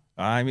like,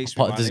 Aye, makes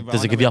me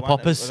does it give you a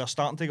purpose? They're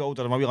starting to get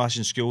older. My wee lass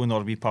in school and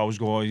our wee pals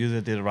go, oh, you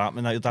do the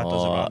rapping, your dad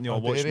does the rapping, you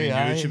watch me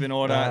on YouTube and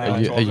all that.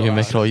 Are you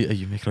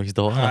McROY's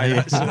daughter?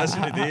 Aye, that's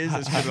what it is.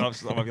 It's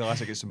good. My wee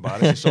lass gets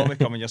embarrassed. She saw me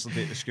coming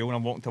yesterday to school and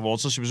I'm walking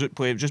towards her. She was out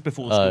playing just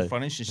before the school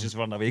finished and she's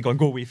running away, going,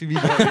 go away from me.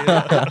 So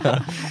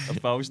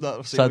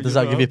does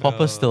that give you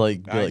purpose to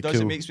like be like cool? It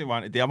does, it makes me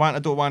want to do. I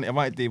don't want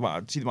to do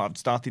what I've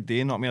started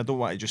doing, know what I mean? I don't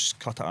want to just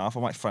cut it off, I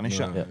want to finish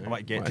it. I want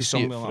to get to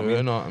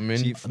somewhere, know what I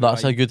mean?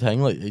 That's a good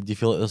thing, like, do you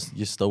feel like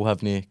you still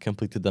haven't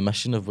completed the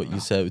mission of what you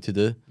set out to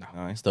do?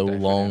 Still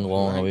long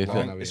away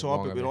from it. It's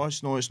all about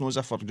it's not as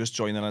if we're just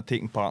joining and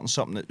taking part in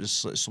something that was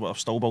sort of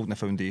still building the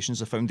foundations.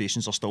 The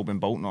foundations are still being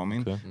built, know what I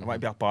mean? I want to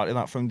be a part of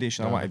that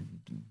foundation. I want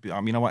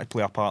to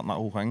play a part in that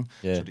whole thing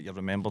so that you're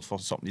remembered for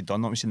something you've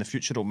done. In the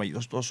future it'll be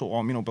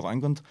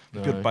England,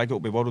 pure big, it'll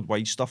be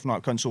worldwide stuff and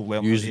that council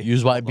learn.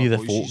 You want to be the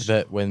folk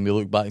that when we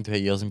look back in 20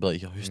 years and be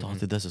like, who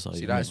started this? It's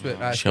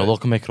like,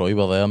 Sherlock and McROY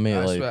were there,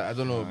 mate. I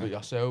don't know about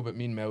yourself, but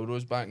me and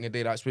Melrose back in the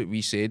day, that's what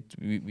we said.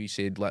 We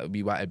said like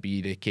we want to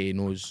be the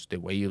Kanos, the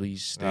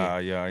Wileys,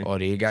 the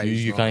RA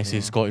guys. You can't say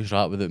Scottish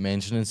rap without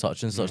mentioning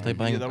such and such type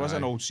of thing. There was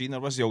an old scene, there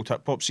was the old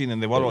hip hop scene,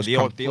 and they were all it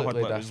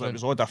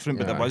was all different,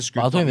 but there was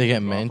good. I don't think they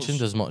get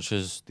mentioned as much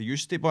as they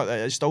used to, but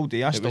it's still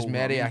there. It was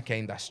very a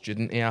kind of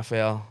student-y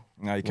affair.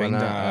 Aye, kind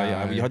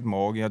of. You had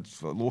Mog, you had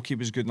Loki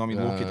was good. I mean,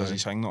 Loki doesn't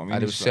sing. Know what I mean?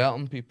 There was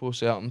certain people.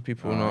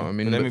 Know what I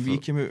mean? But then when we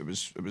came out, it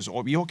was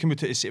we all came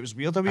out. It was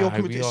weird. We all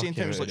came out at the same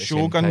time. It was like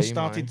Shogun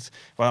started with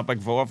that big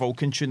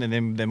Vulcan tune, and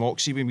then the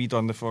Moxie when we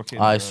done the fucking.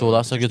 Aye, so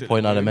that's a good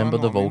point. I remember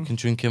the Vulcan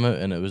tune came out,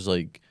 and it was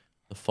like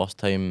the first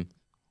time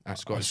a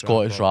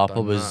Scottish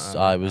rapper was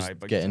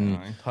getting,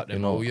 you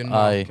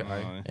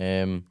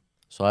know,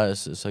 so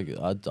it's like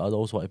I'd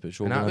always want to put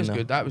Shogun in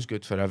there. That was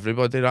good for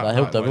everybody. That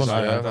helped everyone.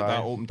 That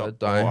opened up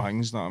a lot of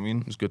things. Know what I mean?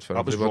 It was good for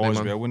everybody. That was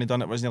raw as well when he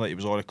done it, wasn't it? Like it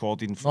was all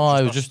recorded. No,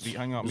 it was just it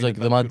was like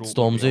the Mad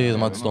Stormzy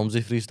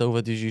freestyle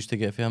videos used to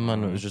get for him,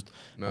 man. It was just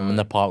I'm in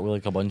the park with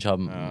like a bunch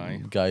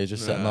of guys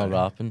just sitting there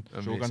rapping.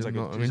 Shogun's a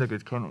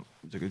good cunt.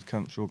 He's a good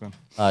cunt, Shogun.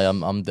 Aye,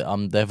 I'm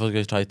definitely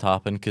gonna try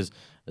tapping because.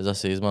 As I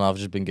say, man, I've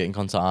just been getting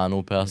cunts at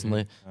Anno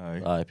personally.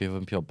 People have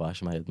been pure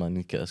bash in my head, man. I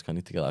need to get this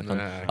cunt, to get that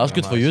cunt. That's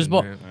good for you,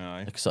 but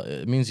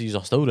it means you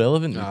are still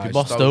relevant.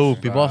 People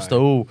are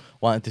still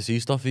wanting to see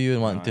stuff for you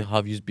and wanting to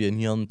have you be in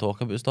here and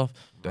talk about stuff.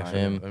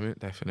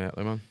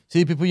 Definitely, man.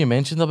 See, people you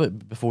mentioned about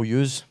before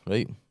yous,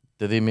 right?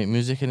 Do they make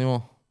music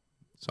anymore?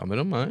 Some of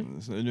them, man.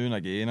 It's new and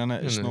again,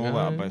 innit? It's not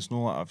like, but it's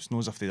not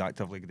as if they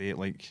actively do it.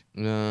 Like,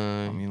 I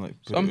mean, like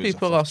some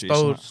people are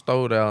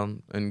still there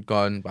and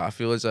gone, but I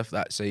feel as if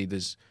that side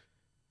is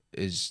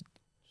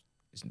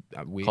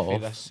way for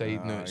this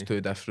side now. It's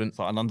too different. It's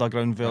like an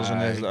underground version.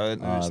 It's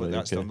like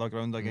that's the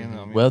underground again.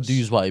 I mean, where do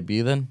you want to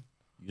be then?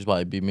 You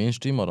want to be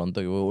mainstream or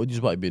under? What do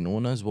you want to be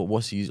known as?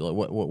 What's easy? Like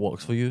what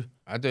works for you?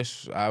 I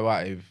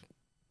want to.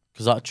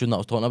 Because that tune that I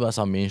was talking about, it's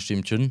a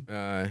mainstream tune.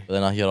 But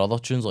then I hear other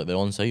tunes like the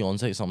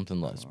on-site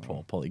something that's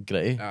properly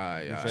gritty.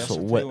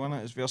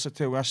 It's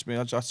versatile.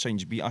 I just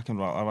change beat. I can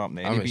rap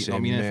any beat. I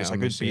mean, if it's a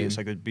good beat, it's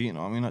a good beat. You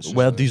know what I mean?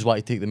 Where do you want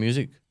to take the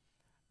music?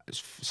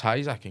 As high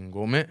as I can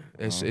go, mate.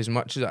 As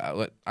much as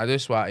I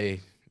just want to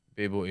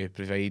be able to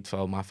provide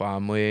for my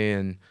family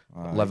and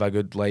live a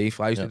good life.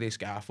 I used to do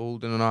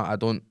scaffolding and all. I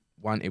don't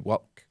want to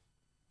work.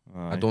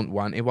 I don't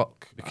want to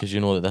work because you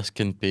know that this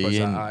can pay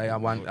you. I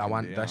want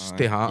this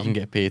to happen. You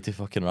can get paid to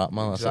fucking rap,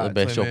 man. That's like the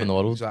best job in the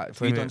world.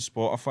 Exactly. We done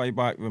Spotify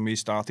back when we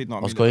started. I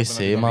was going to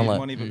say, man,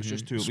 like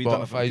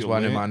Spotify's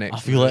one of my next. I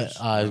feel like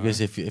I was going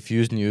to say if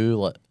you knew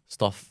like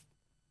stuff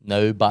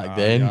now back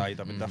then,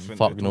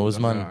 fuck knows,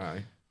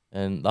 man.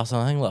 And that's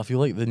the thing. Like I feel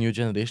like the new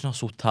generation are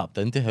so tapped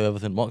into how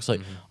everything works.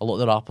 Like a lot of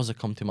the rappers that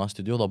come to my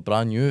studio, they're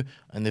brand new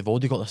and they've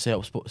already got the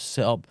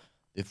set up.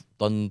 They've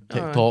done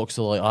TikToks.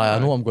 So like, I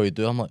know what I'm going to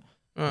do. I'm like.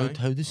 How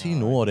does he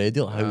know already?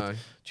 Like, do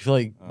you feel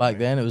like back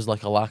then it was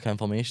like a lack of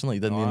information?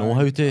 Like, didn't they know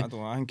how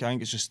to? I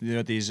think it's just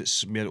nowadays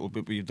it's more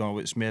you've done.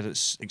 It's more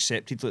it's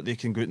accepted that they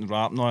can go out and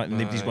rap now, and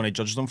nobody's going to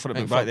judge them for it.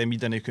 But back then we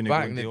didn't.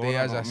 Back in the day,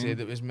 as I said,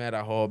 it was more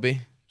a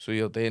hobby. So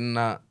you're doing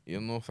that,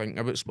 you're not thinking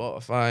about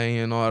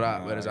Spotify and all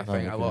that. Whereas I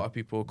think a lot of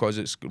people, because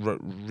it's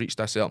reached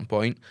a certain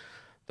point,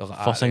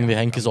 like, first thing they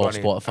think is all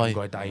Spotify. I'm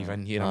going to dive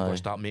in here. I'm going to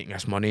start making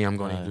this money. I'm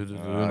going to do. You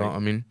know what I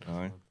mean?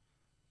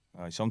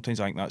 Sometimes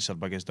I think that's their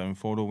biggest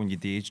downfall though, when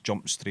you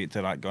jump straight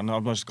to that gun.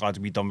 I'm just glad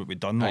we done what we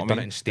done. Know what I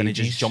mean? Then you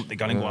just jump the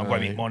gun and go, I'm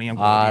going to make money. I'm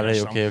going to do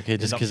this. Okay.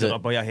 Just because you're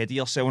way ahead of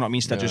yourself. Know what I mean?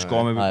 Instead of just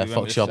going. It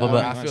fucks you up a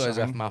bit. I feel as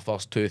if my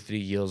first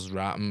 2-3 years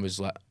rapping was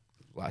like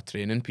a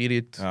training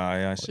period.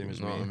 Yeah, same as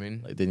me. Know what I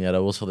mean? Like doing your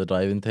hours for the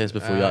driving test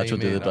before you actually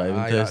do the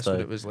driving test. That's what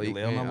it was like. You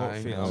learn a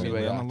lot, you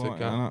learn a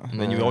lot. And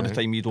then you all the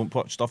time you don't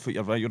put stuff that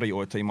you're right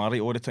all the time. I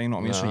write all the time. Know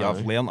what I mean? So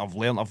I've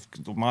learned,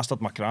 I've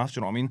mastered my craft.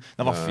 You know what I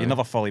mean? You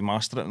never fully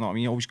master it. Know what I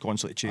mean? Always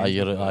constantly change.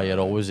 You're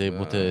always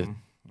able to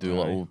do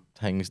little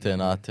things to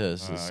and add to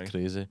it. It's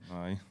crazy.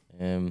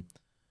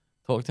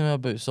 Talk to me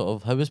about sort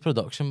of how was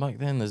production back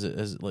then? Is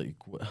it like,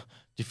 do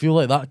you feel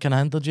like that kind of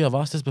hindered you? I've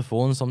asked this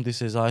before and somebody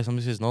says aye,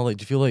 somebody says no. Like,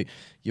 do you feel like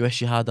you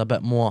wish you had a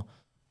bit more,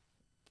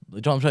 do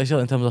you know what I'm trying to say,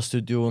 like, in terms of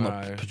studio and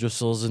like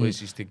producers and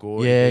places to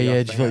go?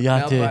 Yeah. Do you feel like you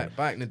had to?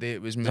 Back in the day,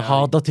 it was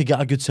harder to get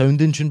a good sound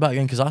in tune back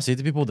then, because I say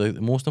to people the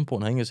most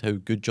important thing is how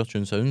good your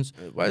tune sounds.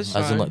 It was,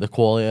 as in like the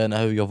quality and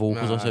how your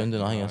vocals are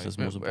sounding. I think that's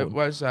the most important. It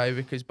was,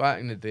 because back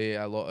in the day,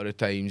 a lot of the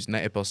times,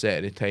 90%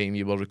 of the time,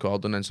 you were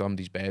recording in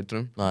somebody's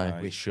bedroom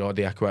with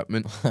shoddy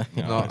equipment.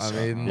 You know what I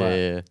mean?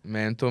 Yeah.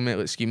 Mental, mate.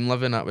 Like Scheme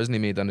Living, that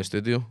wasn't made in the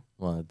studio.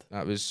 Mad.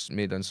 That was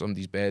made in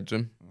somebody's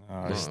bedroom. You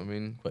know what I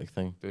mean? Quick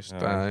thing. Just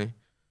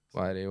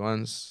Larry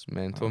one's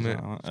mental, mate.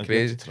 It's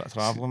crazy.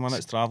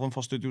 Travelling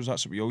for studios,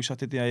 that's what we always had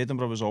to do.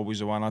 Edinburgh was always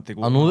the one I had to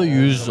go. I know that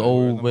you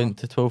all went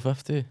to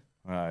 1250.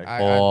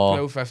 I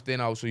 1250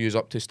 and I also use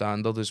up to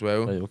standard as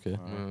well. Right, okay.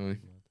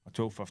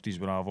 1250s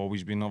where I've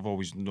always been. I've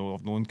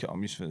known Kip. I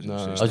was going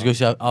to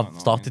say, I've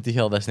started to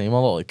hear this name a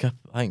lot, like Kip,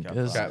 I think.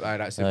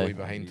 That's the boy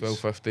behind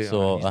 1250.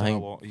 So I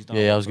think,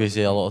 I was going to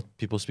say a lot of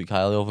people speak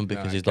highly of him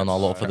because he's done a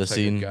lot for the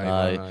scene.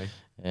 I've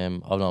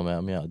not met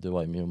him yet, I do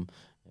like meet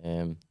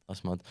him.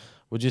 That's mad.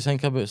 What do you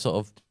think about sort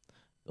of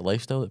the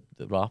lifestyle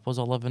that rappers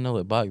are living now?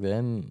 Like back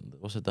then,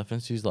 what's the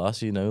differences? Like I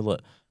see now,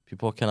 like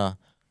people kind of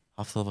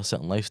have to have a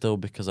certain lifestyle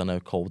because they're now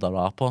called a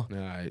rapper. You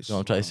know what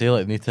I'm trying to say?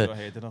 Like need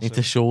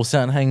to show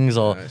certain things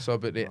or. It's all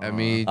about the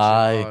image.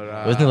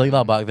 Wasn't it like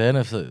that back then?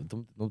 If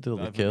nobody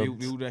really cared.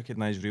 Real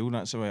recognise real.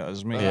 That's the way it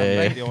is,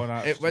 mate.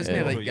 It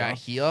wasn't like that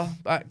here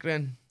back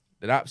then.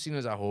 The rap scene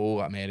as a whole,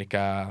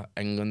 America,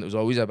 England, it was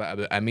always a bit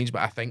about image,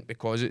 but I think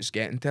because it's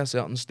getting to a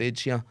certain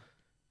stage here,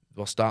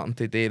 we're starting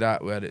to do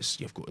that where it's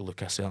you've got to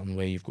look a certain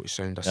way, you've got to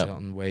sound a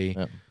certain way.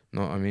 You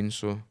know what I mean?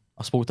 So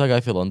I spoke to a guy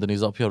from London,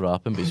 he's up here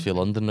rapping, but he's from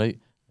London, right?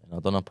 And I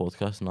done a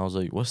podcast and I was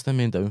like, what's the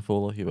main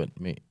downfall? He went,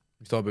 mate.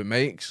 You talk about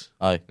mics?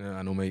 Aye. Yeah,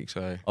 I know mics,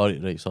 aye.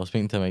 Alright, right, so I was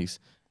speaking to mics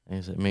and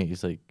he's like,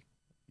 mate,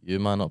 you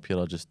man up here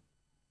are just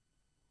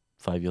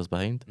 5 years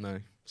behind. No.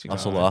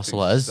 That's all it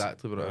is.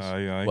 Exactly what it is.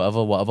 Aye.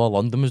 Whatever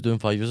London was doing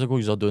 5 years ago,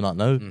 you're doing that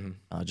now.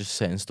 I just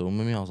set in stone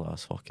with me. I was like,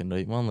 that's fucking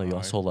right, man. Like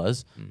that's all it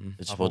is.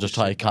 We're just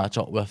trying to catch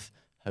up with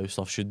how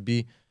stuff should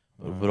be.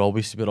 We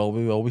always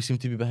seem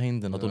to be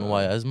behind, and I don't know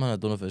why it is, man. I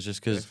don't know if it's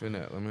just because I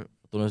don't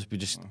know if we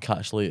just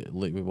catch late,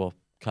 like we were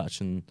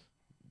catching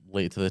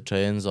late to the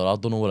trends, or I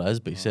don't know what it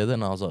is. But he said it,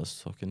 and I was like,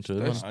 it's fucking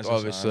true. It's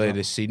obviously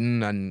the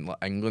scene in like,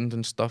 England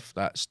and stuff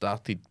that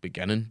started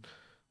beginning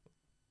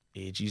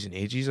ages and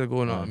ages ago.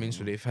 You know what I mean?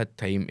 So they've had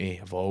time to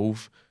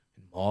evolve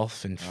and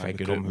morph and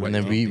figure out. And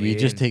then we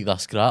just take their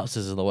scraps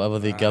as whatever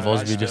they give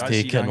us, we just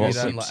take it. And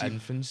what's like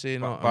infancy,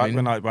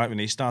 back when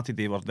they started,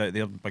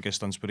 their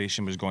biggest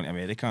inspiration was going to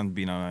America and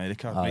being in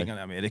America, being in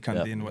America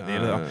and doing what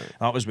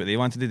that was what they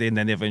wanted to do, and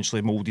then they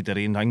eventually moulded their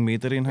own thing,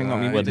 made their own thing.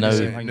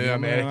 Now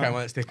America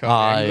wants to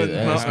come.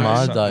 It's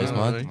mad. That is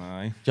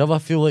mad. Do you ever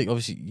feel like,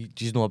 obviously,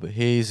 you know about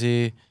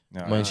Hazy?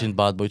 Mentioned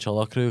Bad Boy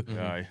Chiller Crew.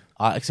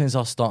 Accents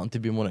are starting to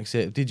be more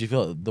accepted. Do you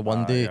feel like the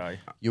one day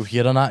you'll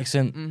hear an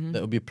accent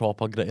that'll be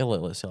proper gritty,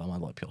 like let's say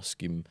I'm like pure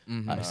Scheme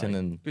accent,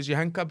 and because you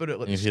think about it,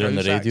 like the Scouse on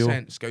the radio.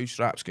 Accent, Scouse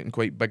rap's getting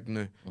quite big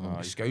now.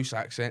 The Scouse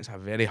accents have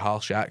a very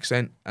harsh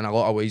accent. In a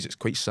lot of ways, it's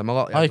quite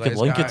similar. You could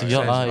link it to here.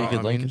 You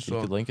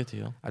could link it to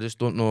here. I just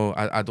don't know.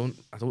 I don't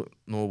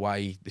know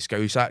why the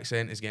Scouse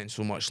accent is getting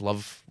so much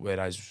love,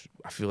 whereas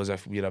I feel as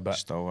if we're a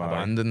bit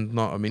abandoned.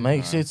 Not what I mean.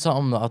 Mike said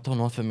something that I don't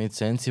know if it made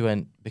sense. He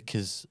went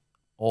because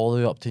all the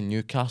way up to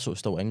Newcastle, it's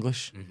still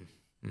English. Do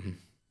you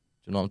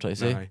know what I'm trying to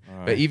say?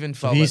 But even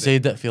so he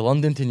said that for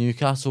London to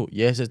Newcastle,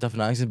 yes, it's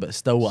different accent, but it's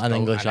still an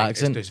English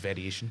accent. There's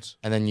variations.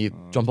 And then you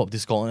jump up to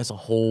Scotland, it's a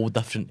whole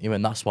different. He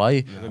went, that's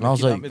why. And I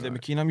was like, the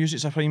McKenna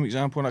music's a prime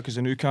example of that, because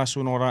the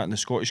Newcastle and all that, and the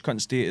Scottish couldn't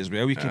stay as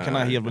well. You can kind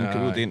of hear when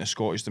people do into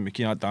Scottish, the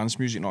McKenna dance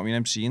music. You know what I mean?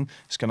 I'm seeing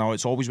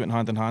it's always went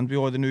hand in hand with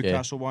all the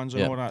Newcastle ones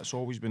and all that. It's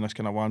always been this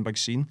kind of one big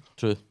scene.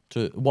 True.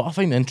 What I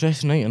find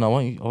interesting, right, and I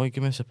want to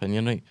give my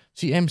opinion, right.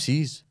 See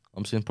MCs.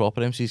 I'm saying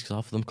proper MCs because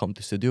half of them come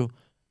to studio.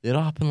 They're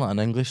rapping like an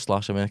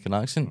English/American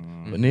accent,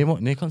 but no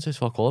can't say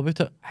fuck all about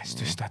it. It's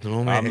just, I don't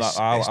know, mate.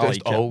 It's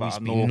just always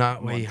been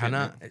that way,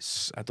 Hannah.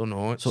 It's, I don't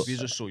know. It's, we're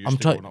just so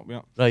used to growing up with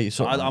it. Right,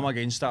 so I'm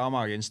against it. I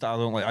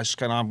don't like. I just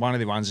kind of one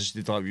of the ones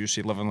that like you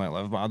say, live and let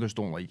live, but I just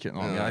don't like it. You know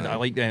what I mean? I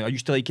like. I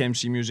used to like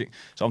MC music.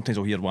 Sometimes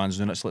I'll hear ones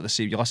and it's like the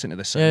same. You listen to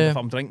the sound. If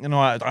I'm drinking, you know,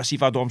 I see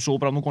if I'm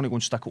sober, I'm not going to go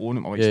and stick it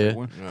on.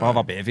 If I have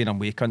a bevy and I'm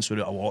waking, so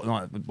a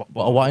lot.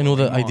 But I want to know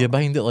the idea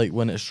behind it, like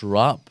when it's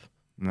rap.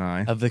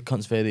 Nah. If the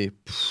cunt's very.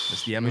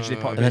 It's the image they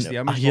put. It's the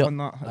image on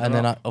that. And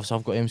then obviously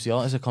I've got MC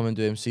artists that come and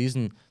do MCs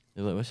and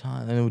they're like, what's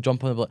that? And then they'll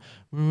jump on and be like,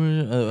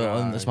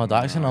 it's my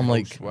accent. I'm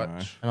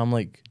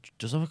like,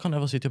 does ever cunt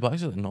ever say to back?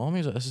 He's like, no,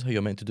 he's like, this is how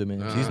you're meant to do my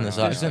MCs in this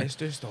accent. It's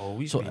just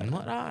always been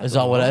like that. Is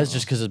that what it is?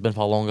 Just because it's been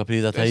for a longer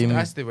period of time?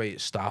 That's the way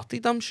it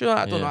started, I'm sure.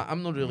 I don't know.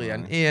 I'm not really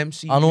an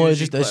AMC. I know, it's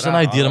just an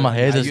idea in my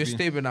head. I used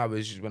to when I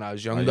was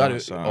younger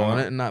on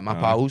it and that. My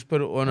pals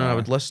put it on and I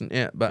would listen to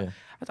it. But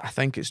I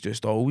think it's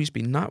just always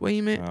been that way,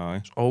 mate.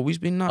 It's always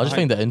been that way. I just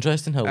find it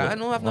interesting how. I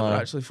know, I've never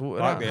actually thought of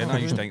that. Back then, I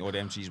used to think all the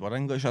MCs were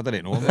English. I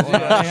didn't know.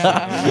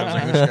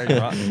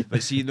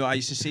 But see, no,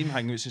 it's the same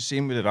thing. It's the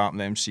same with the rap and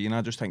the MC, and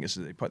I just think it's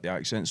they put the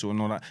accents on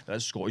that.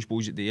 That's Scottish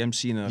boys at the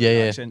MC and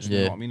the accents. You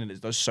know what I mean? And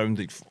it does sound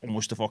like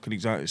almost the fucking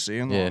exact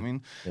same. You know what I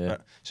mean?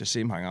 But it's the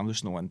same thing. I'm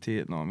just not into it.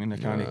 You know what I mean? I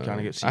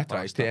can't get. I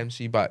tried to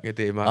MC back in the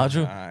day, man.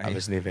 I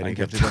wasn't very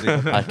good.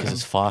 Because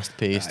it's fast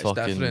paced. It's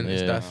different.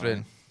 It's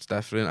different. It's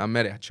different. I'm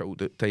very a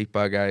chilled out type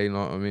of guy, you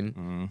know what I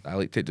mean? I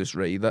like to just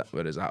ride it,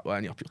 whereas that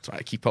one, you're trying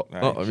to keep up, you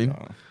know what I mean?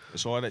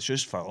 It's all, it's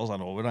just fillers, I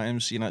know, with that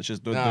MC, and it's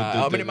just... True.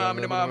 I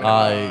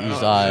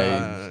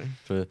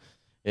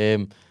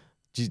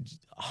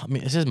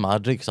mean, this is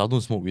mad, right? Because I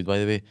don't smoke weed, by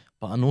the way,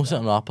 but I know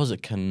certain rappers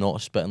that cannot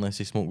spit unless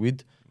they smoke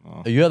weed.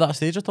 Are you at that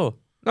stage at all?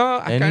 No,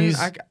 I can.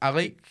 I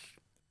like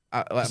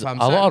a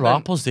lot of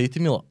rappers say to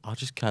me, like, I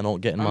just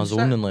cannot get in my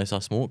zone unless I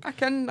smoke. I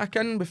can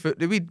without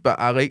the weed, but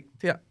I like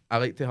to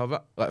have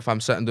it. Like if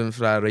I'm sitting down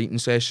for a writing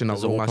session,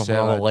 I'll roll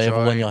myself a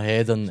level in your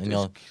head and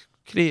your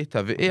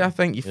creativity. I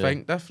think you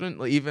think different.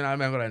 Like even I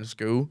remember in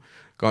school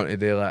going to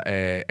do like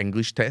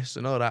English tests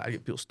and all that. I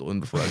get people stoned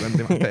before I go and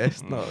do my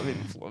test. No, I mean,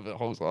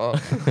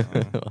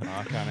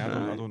 I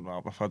don't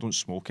rap if I don't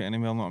smoke it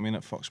anymore. Know what I mean?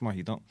 It fucks my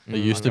head up. It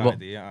used to, but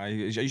I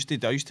used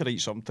to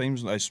write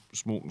sometimes. I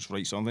smoke and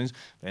write sometimes.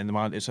 And the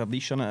man, it's a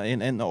leash in it.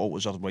 It ain't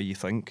always the way you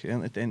think.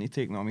 It ain't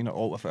take. Know what I mean?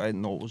 If it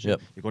ain't always, you're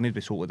going to be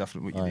totally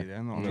different what you do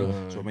then. Know what I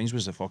mean? So mine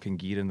was the fucking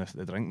gear and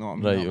the drink. Know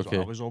what I mean? That's what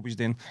I was always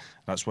doing.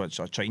 That's what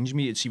changed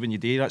me. See when you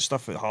do that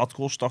stuff,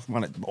 hardcore stuff,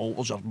 man, it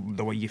alters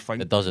the way you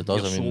think. It does. You're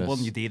sober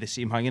and you do the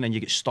same thing and you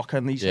get stuck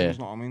in these things,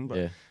 you know what I mean?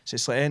 But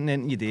it's like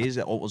anything you do is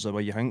it alters the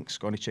way you think, it's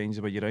going to change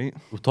the way you write.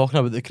 We're talking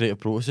about the creative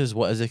process.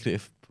 What is the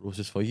creative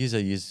process for you?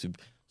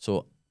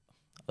 So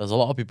there's a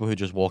lot of people who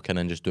just walk in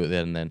and just do it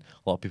there and then.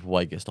 A lot of people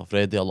want to get stuff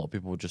ready. A lot of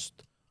people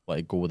just want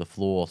to go with the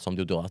flow, or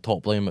somebody will do like a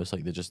top line, but it's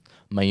like they just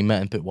mime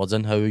it and put words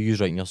in. How are you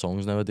writing your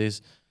songs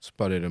nowadays?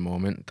 Spur of the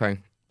moment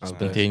thing.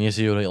 Spontaneous,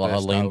 you write like a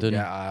line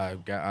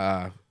down.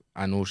 Get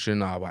a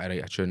notion, I want to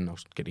write a tune, I'll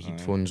get the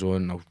headphones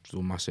on, I'll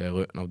throw myself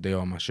out and I'll do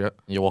all my shit.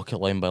 You walk it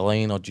line by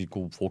line, or do you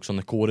go focus on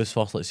the chorus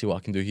first, let's see what I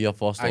can do here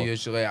first? I'll do A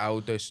to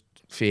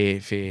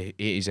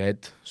Z,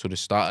 so the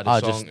start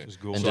of the song,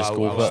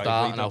 I'll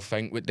start and I'll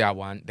think, what do I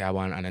want? Do I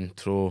want an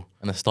intro?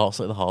 And it starts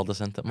like the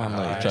hardest, isn't it,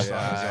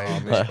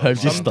 man?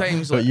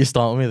 Sometimes you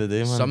start with me the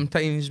day, man.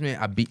 Sometimes, mate,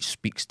 a beat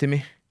speaks to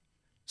me.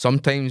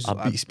 Sometimes a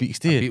beat speaks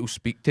to you. A beat will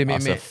speak to me,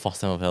 That's mate. the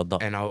first time I've heard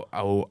that. And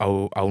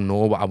I'll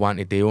know what I want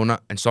to do on it.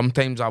 And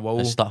sometimes I will.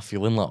 And start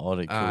feeling like,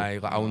 alright, cool.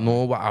 Like I'll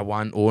know what I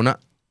want on it.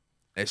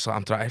 It's like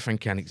I'm trying to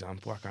think of an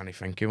example. I can't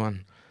think of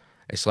one.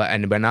 It's like,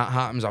 and when that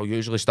happens, I'll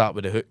usually start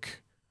with the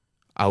hook.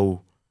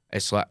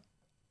 It's like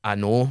I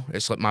know.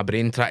 It's like my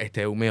brain trying to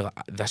tell me like,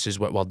 this is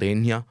what we're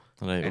doing here.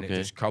 Right, and it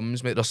just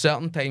comes, mate. There's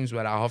certain times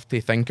where I have to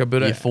think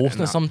about it. You're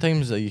forcing it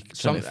sometimes? Are you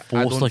trying to force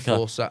I don't like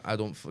force it. I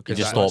don't. You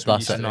just stop,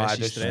 that's it. No, I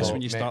just stop.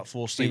 When you start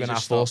forcing it, when I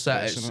force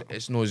it,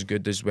 it's not as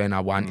good as when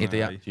I want to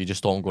do it. You just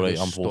stop and go, right,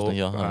 I'm forcing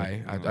here.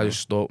 I just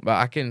stop. But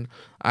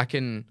I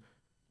can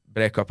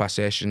break up a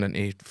session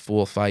into 4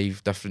 or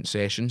 5 different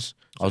sessions.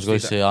 I was going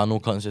to say, I know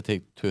cunts that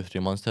take 2 or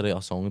 3 months to write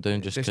a song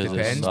down just because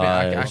it's...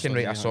 I can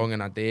write a song in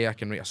a day, I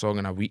can write a song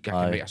in a week, I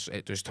can write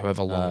it just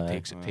however long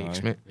it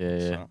takes, mate.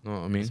 Yeah. Know what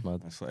I mean? It's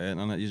mad. It's like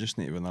anything, you just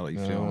need to win that like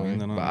free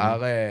mind.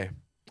 But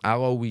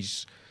I'll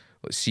always,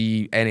 let's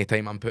see,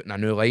 anytime I'm putting a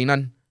new line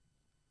in,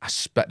 I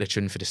spit the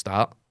tune for the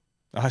start.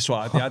 That's what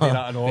I do. I do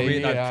that in all,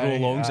 mate. That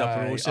prolongs a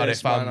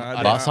process,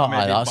 man.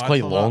 That's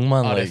quite long,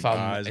 man. Like,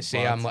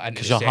 say I'm like,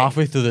 because you're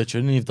halfway through the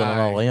tune and you've done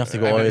another line, you have to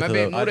go all the way to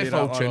maybe not the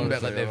full tune,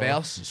 but like the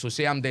verse. So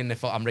say I'm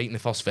writing the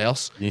first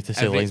verse. You need to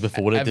say lines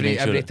before it to make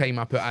sure. Every time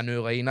I put a new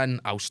line in,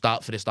 I'll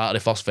start for the start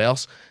of the first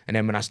verse, and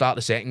then when I start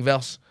the second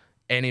verse,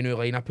 any new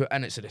line I put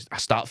in, I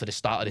start for the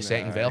start of the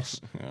second verse,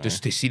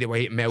 just to see the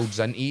way it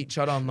melds into each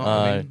other. Know what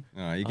I mean?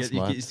 You get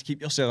to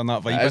keep yourself in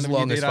that vibe. As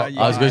long as fuck.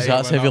 I was going to say,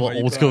 that's heavy like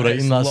old school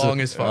writing. As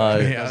long as fuck.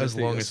 As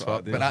long as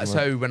fuck. But that's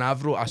how, when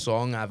I've wrote a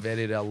song, I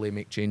very rarely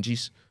make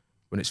changes.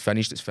 When it's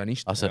finished, it's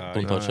finished. That's it,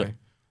 don't touch it.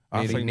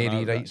 I think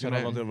rewrites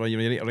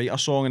you write a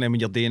song and then when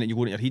you're doing it, you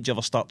go into your head, you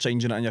ever start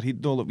changing it in your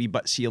head though, like wee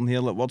bits here and here,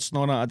 like words and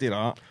all that. I do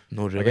that.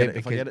 No, really.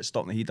 If I get it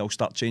stuck in the head, I'll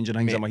start changing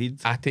things in my head.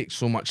 I take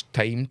so much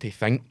time to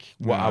think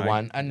what I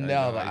want in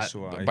there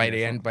that by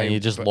the end, and you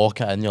just lock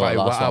it in. You're like,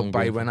 that's what I'm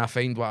going when I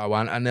find what I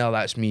want in there,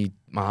 that's me.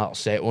 My heart's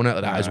set on it.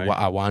 That is what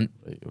I want.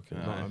 Right, okay.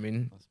 You know what I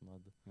mean? That's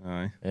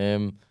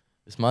mad.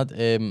 It's mad.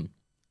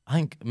 I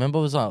think, remember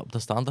was that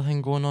the standard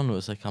thing going on? It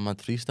was like a mad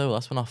freestyle.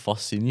 That's when I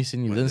first seen you.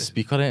 You didn't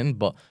speak or anything,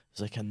 but it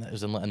was like it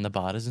was in the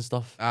bars and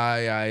stuff.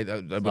 Aye.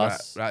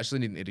 We're actually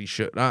needing to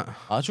reshoot that.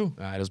 Actually?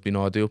 Aye, there's been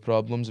audio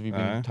problems. Have you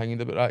been hanging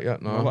about that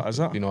yet? No. What is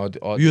that? Been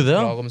audio you there?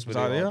 problems with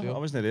was the I there? audio. I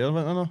wasn't there,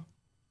 no.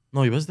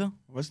 No, you was there.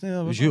 Wasn't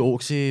there? It was you,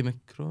 Oxy,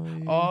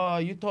 McROY. Oh,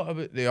 you talk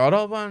about the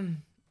other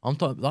one? I'm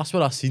talking. That's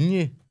where I seen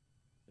you.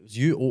 It was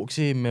you,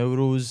 Oxy,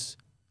 Melrose,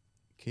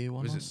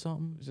 K1 or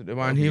something. Is it the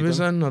one he was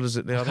in, or is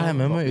it the other? I can't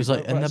remember. It was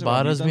like in the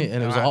bars, mate,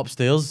 and it was like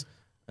upstairs,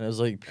 and it was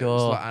like pure. It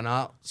was like an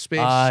art space.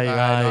 Aye.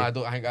 No, I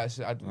don't think that's.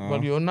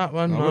 Were you on that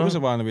one? No, it was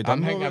the one we done.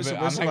 I'm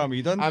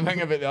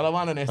thinking about the other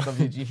one on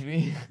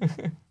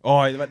SWG3.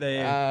 Oh,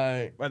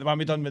 the one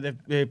we done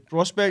with the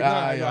prospect.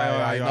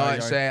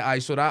 Aye.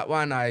 So that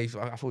one, I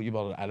thought you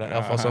were in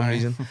it for some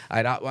reason.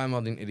 Aye, that one we're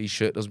into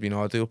reshoot. There's been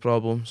audio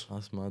problems.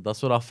 That's mad.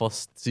 That's where I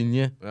first seen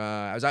you.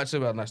 I was actually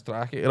wearing this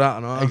tracky, that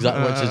and all.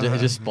 Exactly, which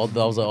is just spotted.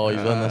 I was like, oh,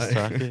 he's wearing this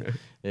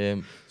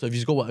tracky. So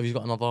have you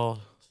got another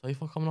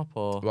cipher coming up,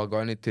 or we're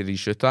going to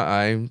reshoot that?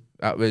 Aye,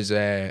 that was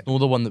no,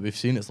 the one that we've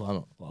seen. It's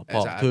like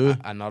part two.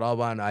 Another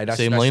one. Aye,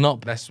 same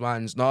lineup. This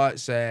one's no.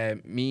 It's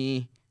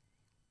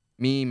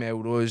me,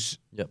 Melrose,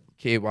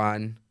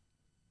 K1,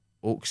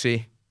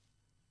 Oxy,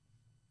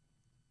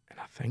 and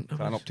I think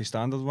an up to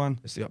standard one.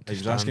 It's the up to he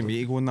was standard. asking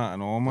me to go in that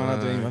and all, man. I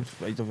didn't. I've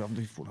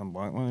to put him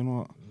back, man. You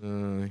know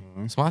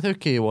what? It's mad how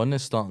K1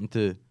 is starting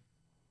to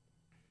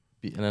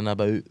be in and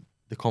about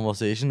the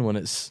conversation when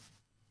it's.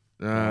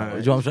 Do you know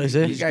what I'm trying to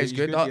say? You guys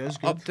good.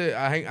 Up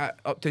to, I think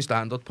up to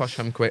standard push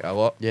him quite a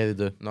lot. Yeah, they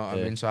do. Know what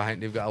I mean? So I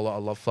think they've got a lot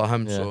of love for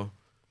him. So,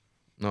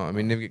 no, I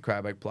mean they've got quite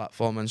a big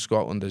platform in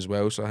Scotland as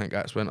well. So I think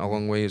that's went a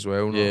long way as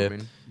well. Know what I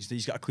mean?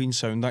 He's got a clean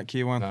sound, that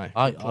K1.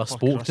 I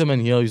spoke to him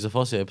in here. He's the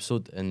first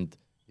episode, and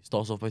he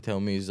starts off by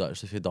telling me he's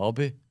actually from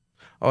Derby.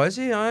 Oh, is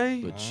he? Aye.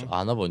 Which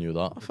I never knew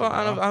that. I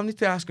thought I need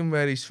to ask him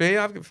where he's from.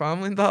 I've got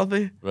family in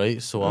Derby.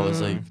 Right, so I was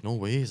like, no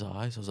way, is that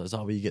aye? So I was like, is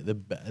that where you get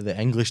the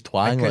English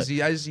twang? Because he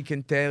is, you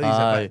can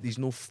tell he's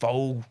no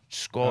full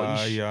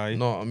Scottish. Aye.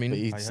 Know what I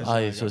mean?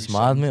 So it's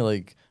mad, mate.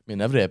 Like, I mean,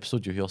 every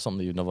episode you hear something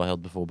that you've never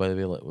heard before, by the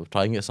way. Like, we're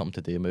trying to get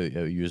something today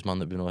out of use, man,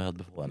 that we've never heard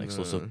before, an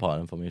exclusive part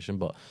of information.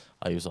 But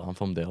I was like, I'm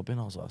from Derby,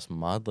 and I was like, that's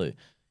mad. Like,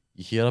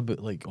 you hear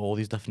about like all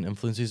these different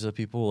influences of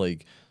people,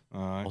 like,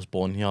 I was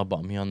born here, but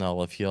I'm here now, I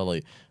live here.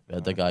 Like, we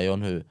had a guy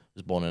on who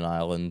was born in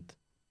Ireland,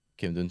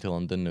 came down to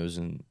London, who was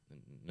in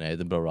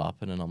Edinburgh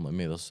rapping, and I'm like,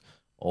 mate, there's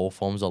all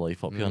forms of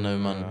life up here now,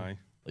 man.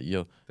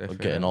 Like, we're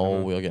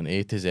getting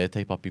A to Z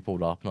type of people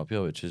rapping up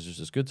here, which is just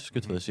it's good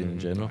for the scene in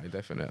general.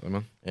 Definitely,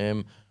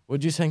 man.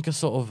 What do you think of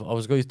sort of, I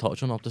was going to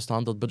touch on up to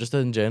standard, but just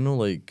in general,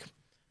 like,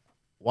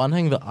 one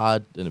thing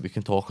that and we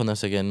can talk on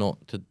this again,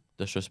 not to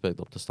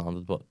disrespect up to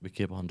standard, but we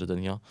keep 100 in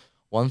here.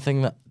 One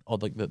thing that, or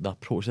like the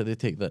approach that they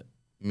take that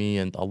me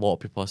and a lot of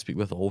people I speak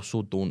with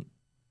also don't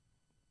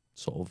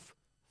sort of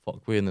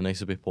fuck with in the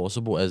nicest way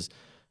possible is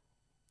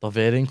they're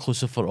very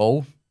inclusive for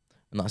all,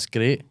 and that's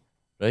great,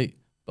 right?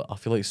 But I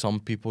feel like some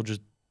people just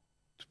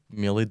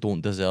merely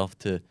don't deserve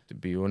to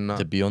be on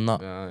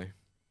that. Aye.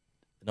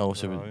 No,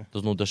 so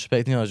there's no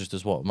disrespecting it, it's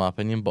just what my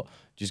opinion, but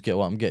just get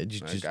what I'm getting.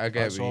 I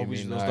get what you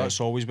mean. That's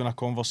always been a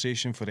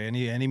conversation for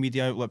any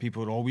media outlet.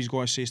 People are always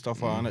going to say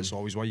stuff like that, and it's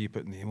always why you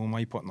put name on, why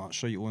you putting that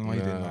shit on, why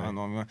you doing that.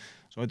 No,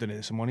 so I don't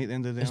need some money at the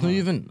end of the day. It's not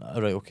even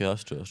right. Okay,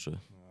 that's true.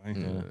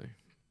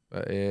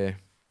 But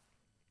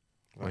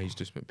he's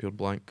just went pure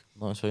blank.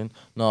 No, it's fine.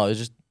 No, it's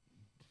just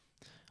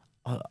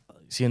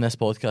seeing this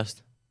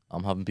podcast.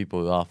 I'm having people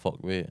who I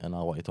fuck with and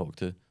I want to talk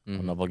to.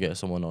 I'll never get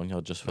someone on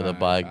here just for the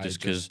bag,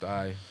 just because.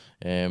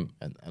 And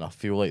I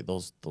feel like there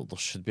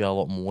should be a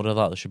lot more of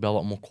that. There should be a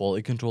lot more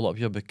quality control up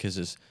here because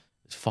it's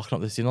fucking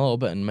up the scene a little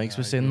bit. And Mike's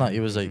was saying that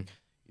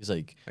he's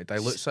like it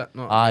dilutes it.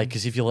 Aye,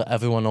 because if you let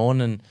everyone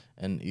on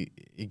and he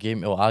gave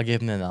me, I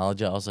gave him an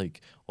analogy. I was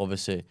like,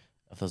 obviously,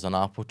 if there's an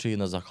apple tree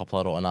and there's a couple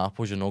of rotten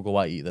apples, you know, go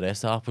out and eat the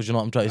rest of the apples. You know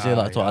what I'm trying to say?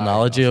 That's what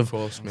analogy of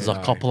there's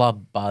a couple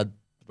of bad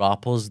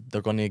rappers,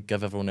 they're going to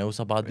give everyone else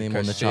a bad name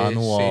on the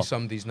channel. Say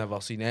somebody's never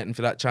seen anything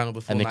for that channel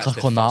before, and they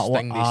click on that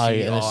one.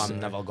 I'm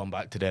never gone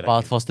back to that.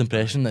 Bad first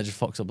impression that just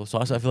fucks up. So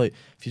I feel like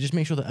if you just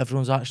make sure that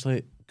everyone's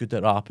actually good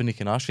at rapping, you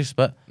can actually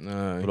spit.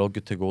 We're all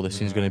good to go. The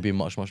scene's going to be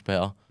much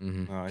better.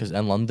 Because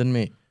in London,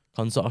 mate,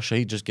 cunts that are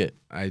shite just get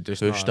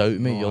pushed out,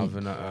 mate.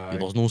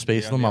 There's no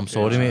space for them. I'm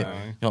sorry, mate. You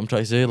know what I'm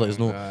trying to say? Like, there's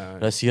no.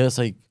 This here, it's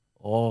like,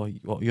 oh,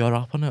 you're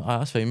rapping it?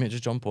 That's fine, mate.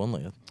 Just jump on,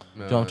 like.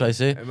 Do you know what I'm trying to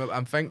say?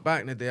 I'm think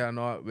back in the day. I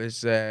know it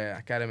was.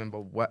 I can't remember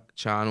what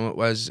channel it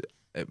was.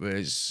 It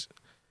was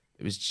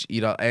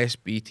either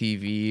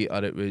SBTV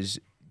or it was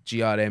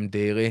GRM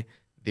Daily.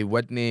 They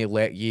wouldn't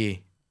let you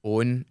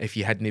on if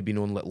you hadn't been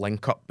on like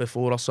Link Up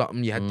before or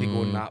something. You had to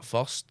go on that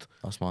first.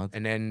 That's mad.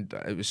 And then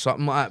it was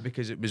something like that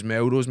because it was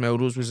Melrose.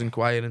 Melrose was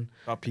inquiring.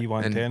 That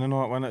P110 and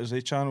all that, when it was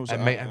their channels. It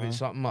might have been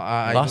something like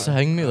that. That's the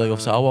thing, mate. Like,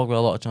 obviously, I work with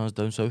a lot of channels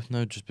down south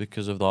now just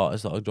because of the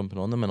artists that are jumping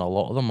on them, and a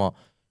lot of them are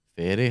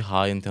very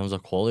high in terms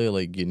of quality.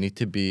 Like, you need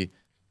to be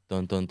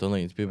like,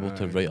 to be able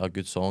to write a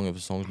good song. If a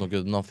song's not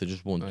good enough, they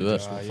just won't do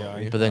it.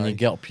 But then you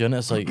get up here and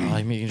it's like,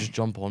 mate, you can just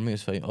jump on me.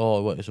 It's fine.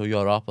 Oh, what, so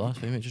you're a rapper? That's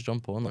fine, mate. Just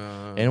jump on.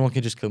 Like, anyone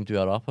can just claim to be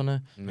a rapper now.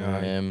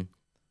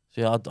 So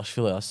yeah, I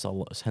feel like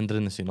it's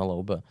hindering the scene a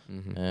little bit.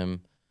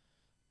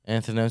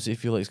 Anything else that you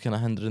feel like is kind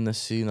of hindering the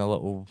scene a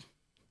little?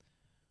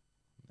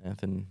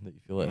 Anything that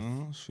you feel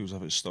like? Feels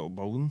like it's still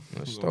building.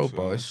 It's still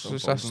boy. It's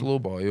just a slow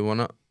boy,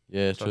 isn't it?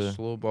 Yeah, it's true. a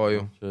slow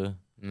boy. True.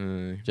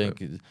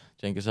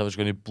 Jenkins Savage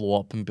going to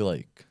blow up and be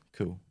like,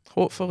 cool.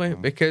 Hopefully,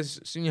 because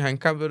soon you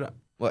think about it,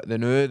 like the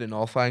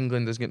North of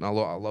England is getting a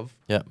lot of love.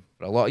 Yeah.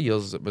 For a lot of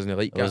years, it wasn't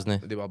like that.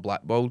 Wasn't it? They were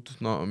blackballed.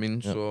 Know what I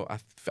mean? Yep. So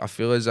I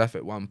feel as if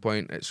at one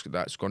point that's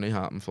going to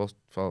happen for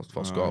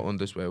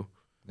Scotland as well.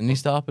 It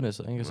needs to happen. I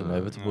think it's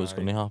inevitable. It's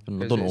going to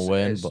happen. I don't know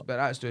when, but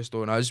that's just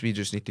on us. We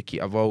just need to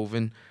keep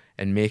evolving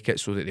and make it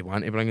so that they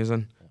want to bring us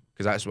in.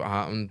 Because that's what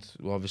happened.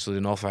 Well, obviously,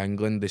 the North of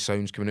England, the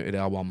sounds coming out of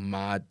there were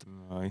mad.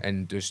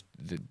 And just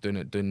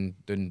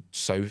doing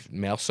south,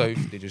 more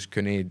south, they just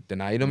couldn't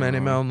deny them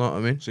anymore, know what I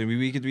mean? So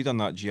we done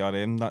that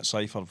GRM, that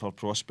cypher for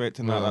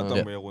prospecting, that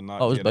done well on that.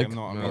 That was GRM, big.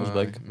 know what I That mean?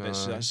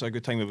 was big. It's a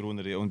good time we were on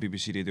the radio on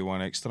BBC Radio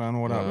 1 Extra and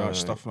all that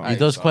stuff. He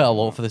does quite a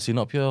lot for the scene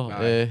up here,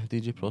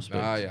 DJ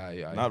Prospect.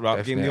 That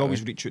rap game, they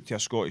always reach out to a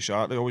Scottish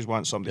art. They always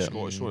want somebody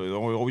Scottish. So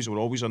we're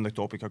always on the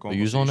topic of Are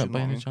you conversation. on it by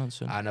any chance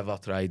soon? I never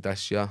tried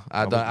this year.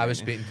 I was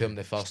speaking to him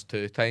the first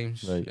 2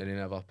 times, and he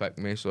never picked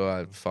me, so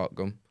I fuck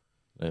him.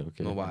 Right,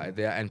 okay. No what I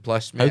do. And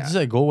plus, how does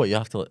it go? What, you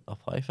have to like,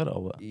 apply for it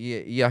or what?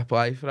 You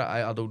apply for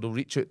it. They'll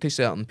reach out to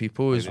certain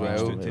people as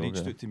well. They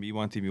reached out to me,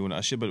 wanted me on it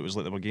issue, but it was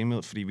like they were giving me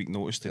like 3 week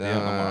notice today.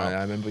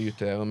 I remember you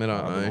telling me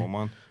that. I know,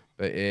 man.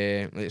 But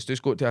it's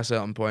just got to a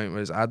certain point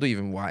where I don't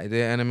even want to do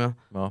it anymore.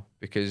 No.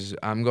 Because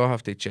I'm going to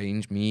have to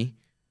change me.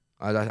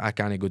 I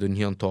can't go down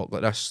here and talk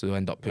like this. They'll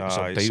end up putting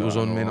subtitles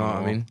on me, you know what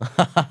I mean?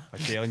 I'm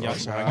telling you,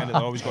 it's hanging. They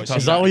always got to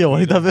Is that what you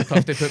wanted of it? I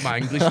have to put my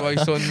English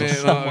voice on me,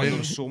 you know what I mean?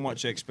 There's so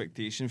much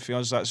expectation for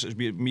us. That's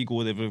me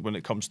go there when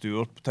it comes to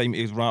our time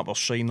to rap or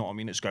shine, know what I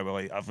mean? It's got to be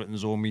like,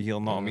 everything's on me here,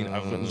 know what I mean?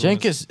 Everything's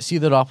Jenkins, see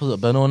the rappers that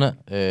have been on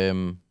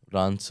it,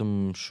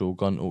 Ransom,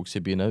 Shogun,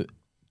 Oaksy being out.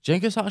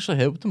 Jenkins actually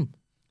helped them.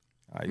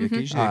 It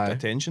gives you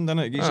attention, doesn't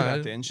it? It gives you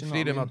attention.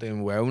 Three of them are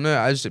doing well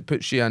now. As it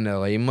puts you in the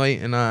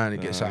limelight and that, and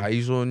it gets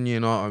eyes on you, you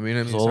know what I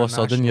mean? So all of a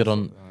sudden you're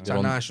on... It's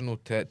a national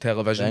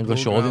television. The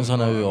English program, audience are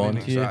now on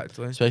to you.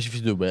 Exactly. Especially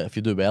if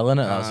you do well in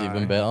it, that's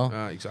even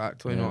better.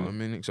 Exactly, know what I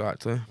mean?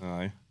 Exactly.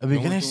 Aye. Are we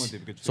going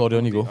to... Sorry,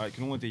 on you go. I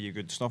can only do you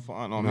good stuff like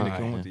that, know what I mean? It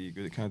can only do you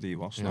good, it can't do you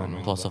worse, know what I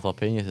mean? Plus, if they're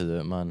paying you to do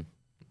it, man,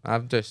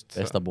 best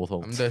of both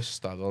worlds. I'm just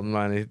stubborn,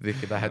 man. They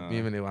could have hit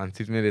me when they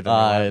wanted me. They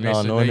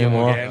no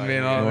anymore.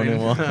 No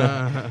anymore.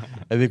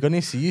 Are we going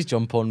to see you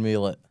jump on me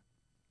like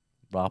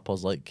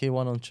rappers like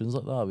K1 on tunes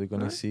like that? Are we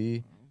going to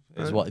see...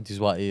 Is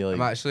what he like?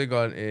 I'm actually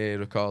going to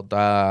record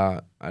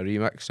a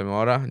remix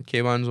tomorrow and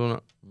K1's on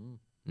it.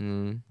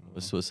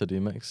 What's the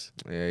remix?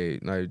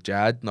 Now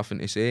Jad, Nothing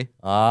to Say.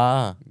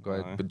 Go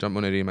jump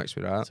on a remix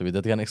with that. So we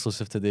did get an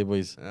exclusive today,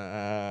 boys.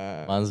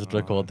 Man's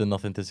recording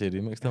Nothing to Say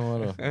remix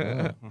tomorrow.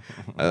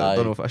 I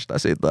don't know if I should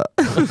have said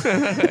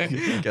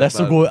that. This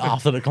will go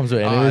after it comes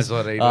out anyways.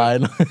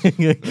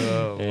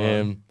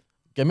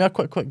 Give me a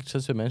quick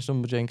since we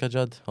mentioned him, Jenka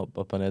Jad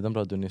up in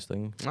Edinburgh doing his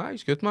thing.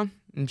 He's good, man.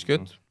 He's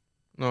good.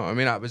 No, I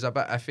mean, it was a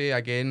bit iffy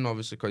again,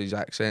 obviously, because his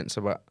accent's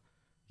a bit...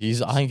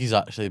 I think he's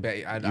actually...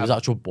 He was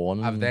actually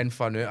born... I've then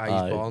found out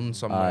he's born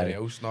somewhere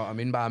else, know what I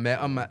mean? But I met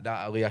him at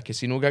that a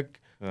casino gig.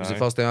 It was the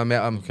first time I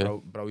met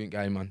him. Brilliant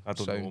guy, man. I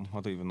don't know him. I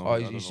don't even know.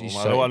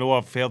 I know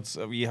I've heard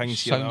wee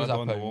things here. Sound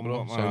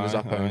was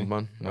a pound,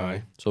 man.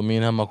 Aye. So me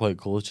and him are quite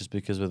close just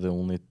because we're the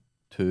only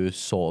two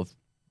sort of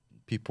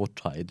people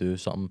try to do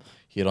something.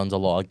 He runs a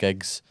lot of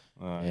gigs.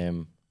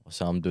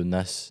 So I'm doing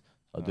this.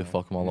 I do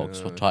fuck him a lot,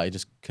 so I try to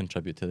just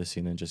contribute to the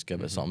scene and just give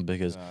it something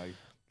because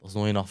there's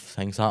not enough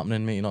things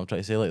happening, mate. You know what I'm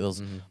trying to say? Like, there's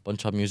a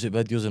bunch of music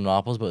videos and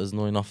rappers, but there's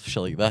not enough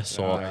shit like this.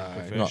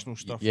 Professional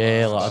stuff.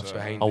 Yeah, like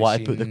I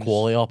want to put the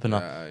quality up, and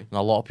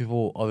a lot of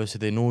people, obviously,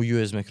 they know you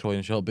as McROY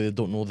and shit, but they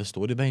don't know the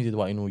story behind you. They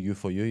want to know you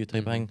for you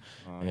type of thing.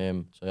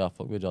 So yeah, I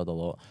fuck with Jad a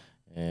lot.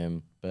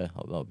 But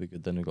that'll be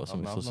good. Then we got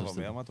some exclusives.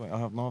 I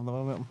have never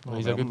met him.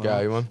 He's a good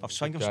guy, man. I've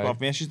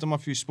messaged him a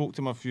few, spoke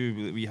to him a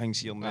few wee things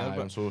here and there,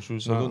 but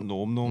socials. I don't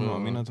know him, know what I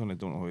mean? I don't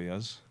know who he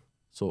is.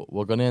 So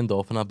we're gonna end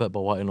off in a bit, but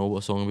I want to know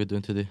what song we're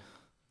doing today.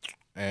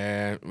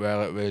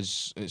 Well,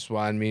 it's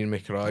one me and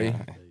McROY.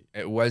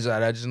 It was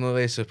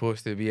originally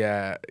supposed to be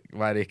a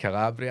very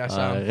Calabria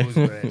samples,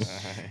 but it's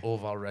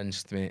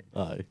over-rinsed, mate.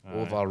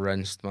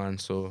 Over-rinsed, man.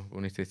 So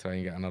we need to try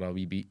and get another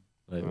wee beat.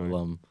 Right,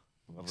 well,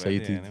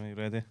 excited.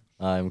 Ready?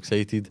 I'm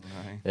excited.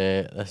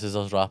 This is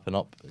us wrapping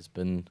up. It's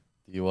been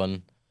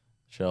D1,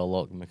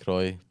 Sherlock,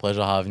 McROY.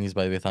 Pleasure having you,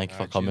 by the way. Thank you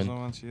for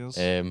coming. Cheers.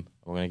 We're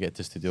going to get to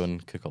the studio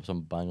and cook up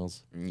some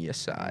bangers.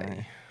 Yes,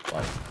 I.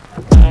 Bye.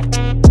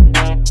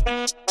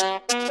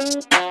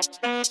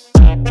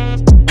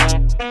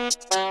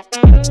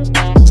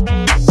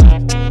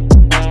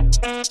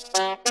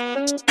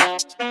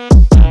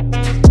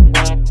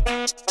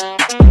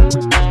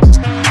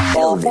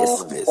 Elvis.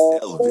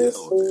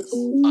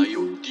 Aí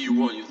o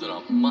D1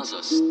 da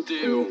massa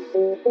still.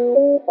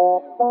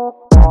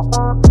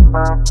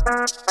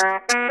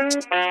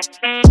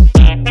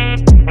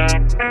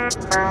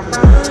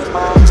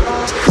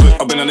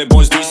 I've been on the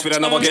boys beats where I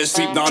never get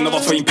sleep, now I never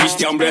find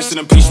peace. I'm resting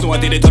in peace, no I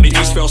did it dirty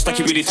deeds. Fell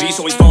sticky with the trees,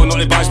 always falling on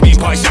the bags, beating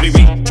pies every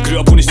week. Grew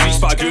up on the streets,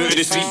 but I grew out of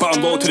the street. But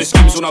I'm loyal to the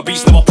schemes on a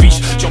beats, never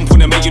preach. Jump on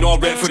the mic, you know I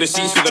rep for the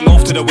scenes. From the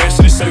north to the west,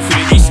 to the south to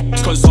the east.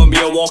 It's constant me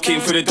a walking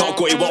for the dog,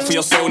 got to work for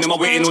yourself. And I'm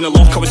waiting on the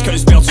lock, I was cutting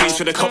spare trees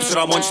for the cups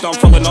where I'm munching. I'm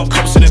filling up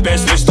cups of the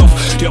best of the stuff.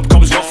 The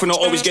upcome's rough and it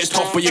always gets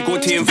tough, but you go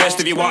to invest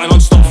if you want an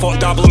unstop. Fuck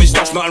dabbling with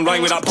stuff, nothing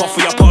right with that puff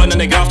where you're putting in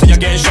the graft and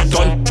you're getting shit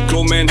done.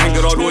 Grown men think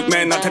they're all road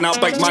men, that turn out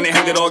big man, they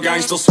think they're all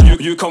gangsters.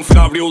 You come for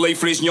that real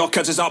life, raising your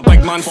kids as that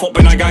big man, fuck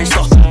being a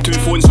gangster. 2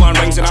 phones, 1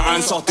 rings and I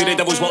answer. Do the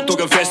devil's work, don't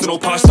confess to no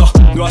pastor.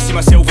 No, I see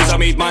myself as a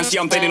made man, see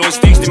I'm dining on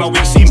stakes, do my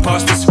weeks seeing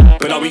past us.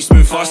 But a week's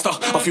move faster,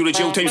 I feel the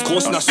jail time's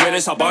close and I swear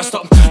it's a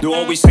bastard. They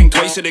always think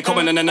twice, so they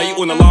coming in the night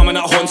on alarm and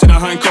that haunts and a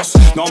handcuffs.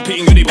 Now I'm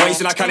painting goody blinds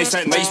and I can't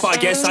sit nice, but I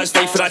guess that's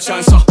life for that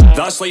chancer.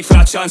 That's life for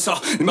that chancer.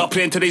 I'm not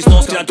praying to these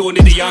laws cause I don't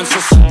need the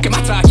answers. Get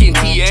my tacky and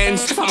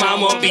TNs. If a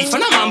man want beef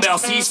and a man better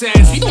see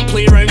sense. We don't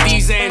play around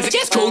these ends. It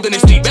gets cold in the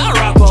street, better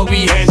rap all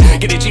weekend.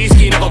 Get the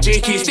J-ski, never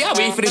JK. Stay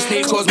away for the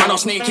snakes cause man or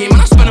snake came.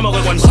 Man I spin them all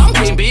at once, I'm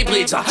playing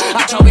Beyblades. I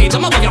tell me,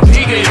 I'm above your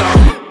pay grade.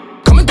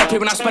 Coming dippy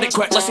when I spit it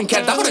quick, listen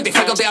kid, I've already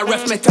figured the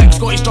arithmetic.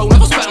 Scottish drawl,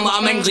 never spitting like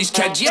I'm English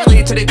kid. Yeah,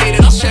 later the day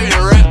that I shouting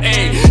a rip,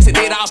 eh. It's the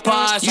day that I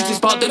pass, used to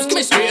spot dibs, give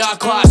me straight out of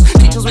class.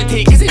 Teachers would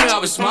take cause they knew I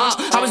was smart.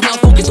 I was now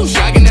focused on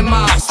shagging in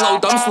maths. Slow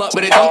dumb slut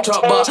with a dump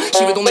truck, but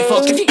she would only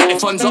fuck if you get the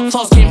funds up.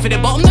 First came for the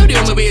bottom, now the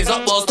only way is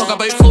upwards. Talk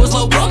about flows,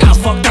 little bro, got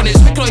fucked on it.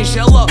 McROY and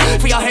Sherlock,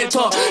 for your head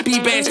top. Be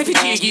best if you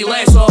cheeky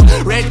less off.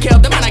 Red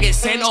curb, the man I get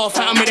sent off.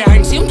 Hit him with the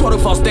hang, see him twirl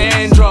first,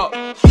 then drop.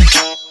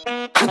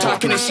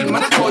 Attacking the scene,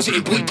 man, I cause it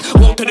to bleed.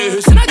 Walk to the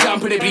house and I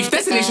jump in the brief.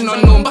 Destination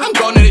unknown, but I'm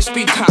gone at the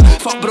speed.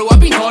 Fuck bro, I've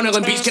been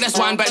honouring beats. Get this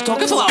one bitch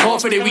talking till like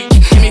half of the week.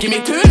 Give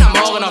me 2 and I'm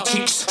all in her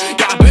cheeks.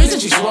 Get a booze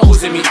and she swallows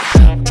the meat.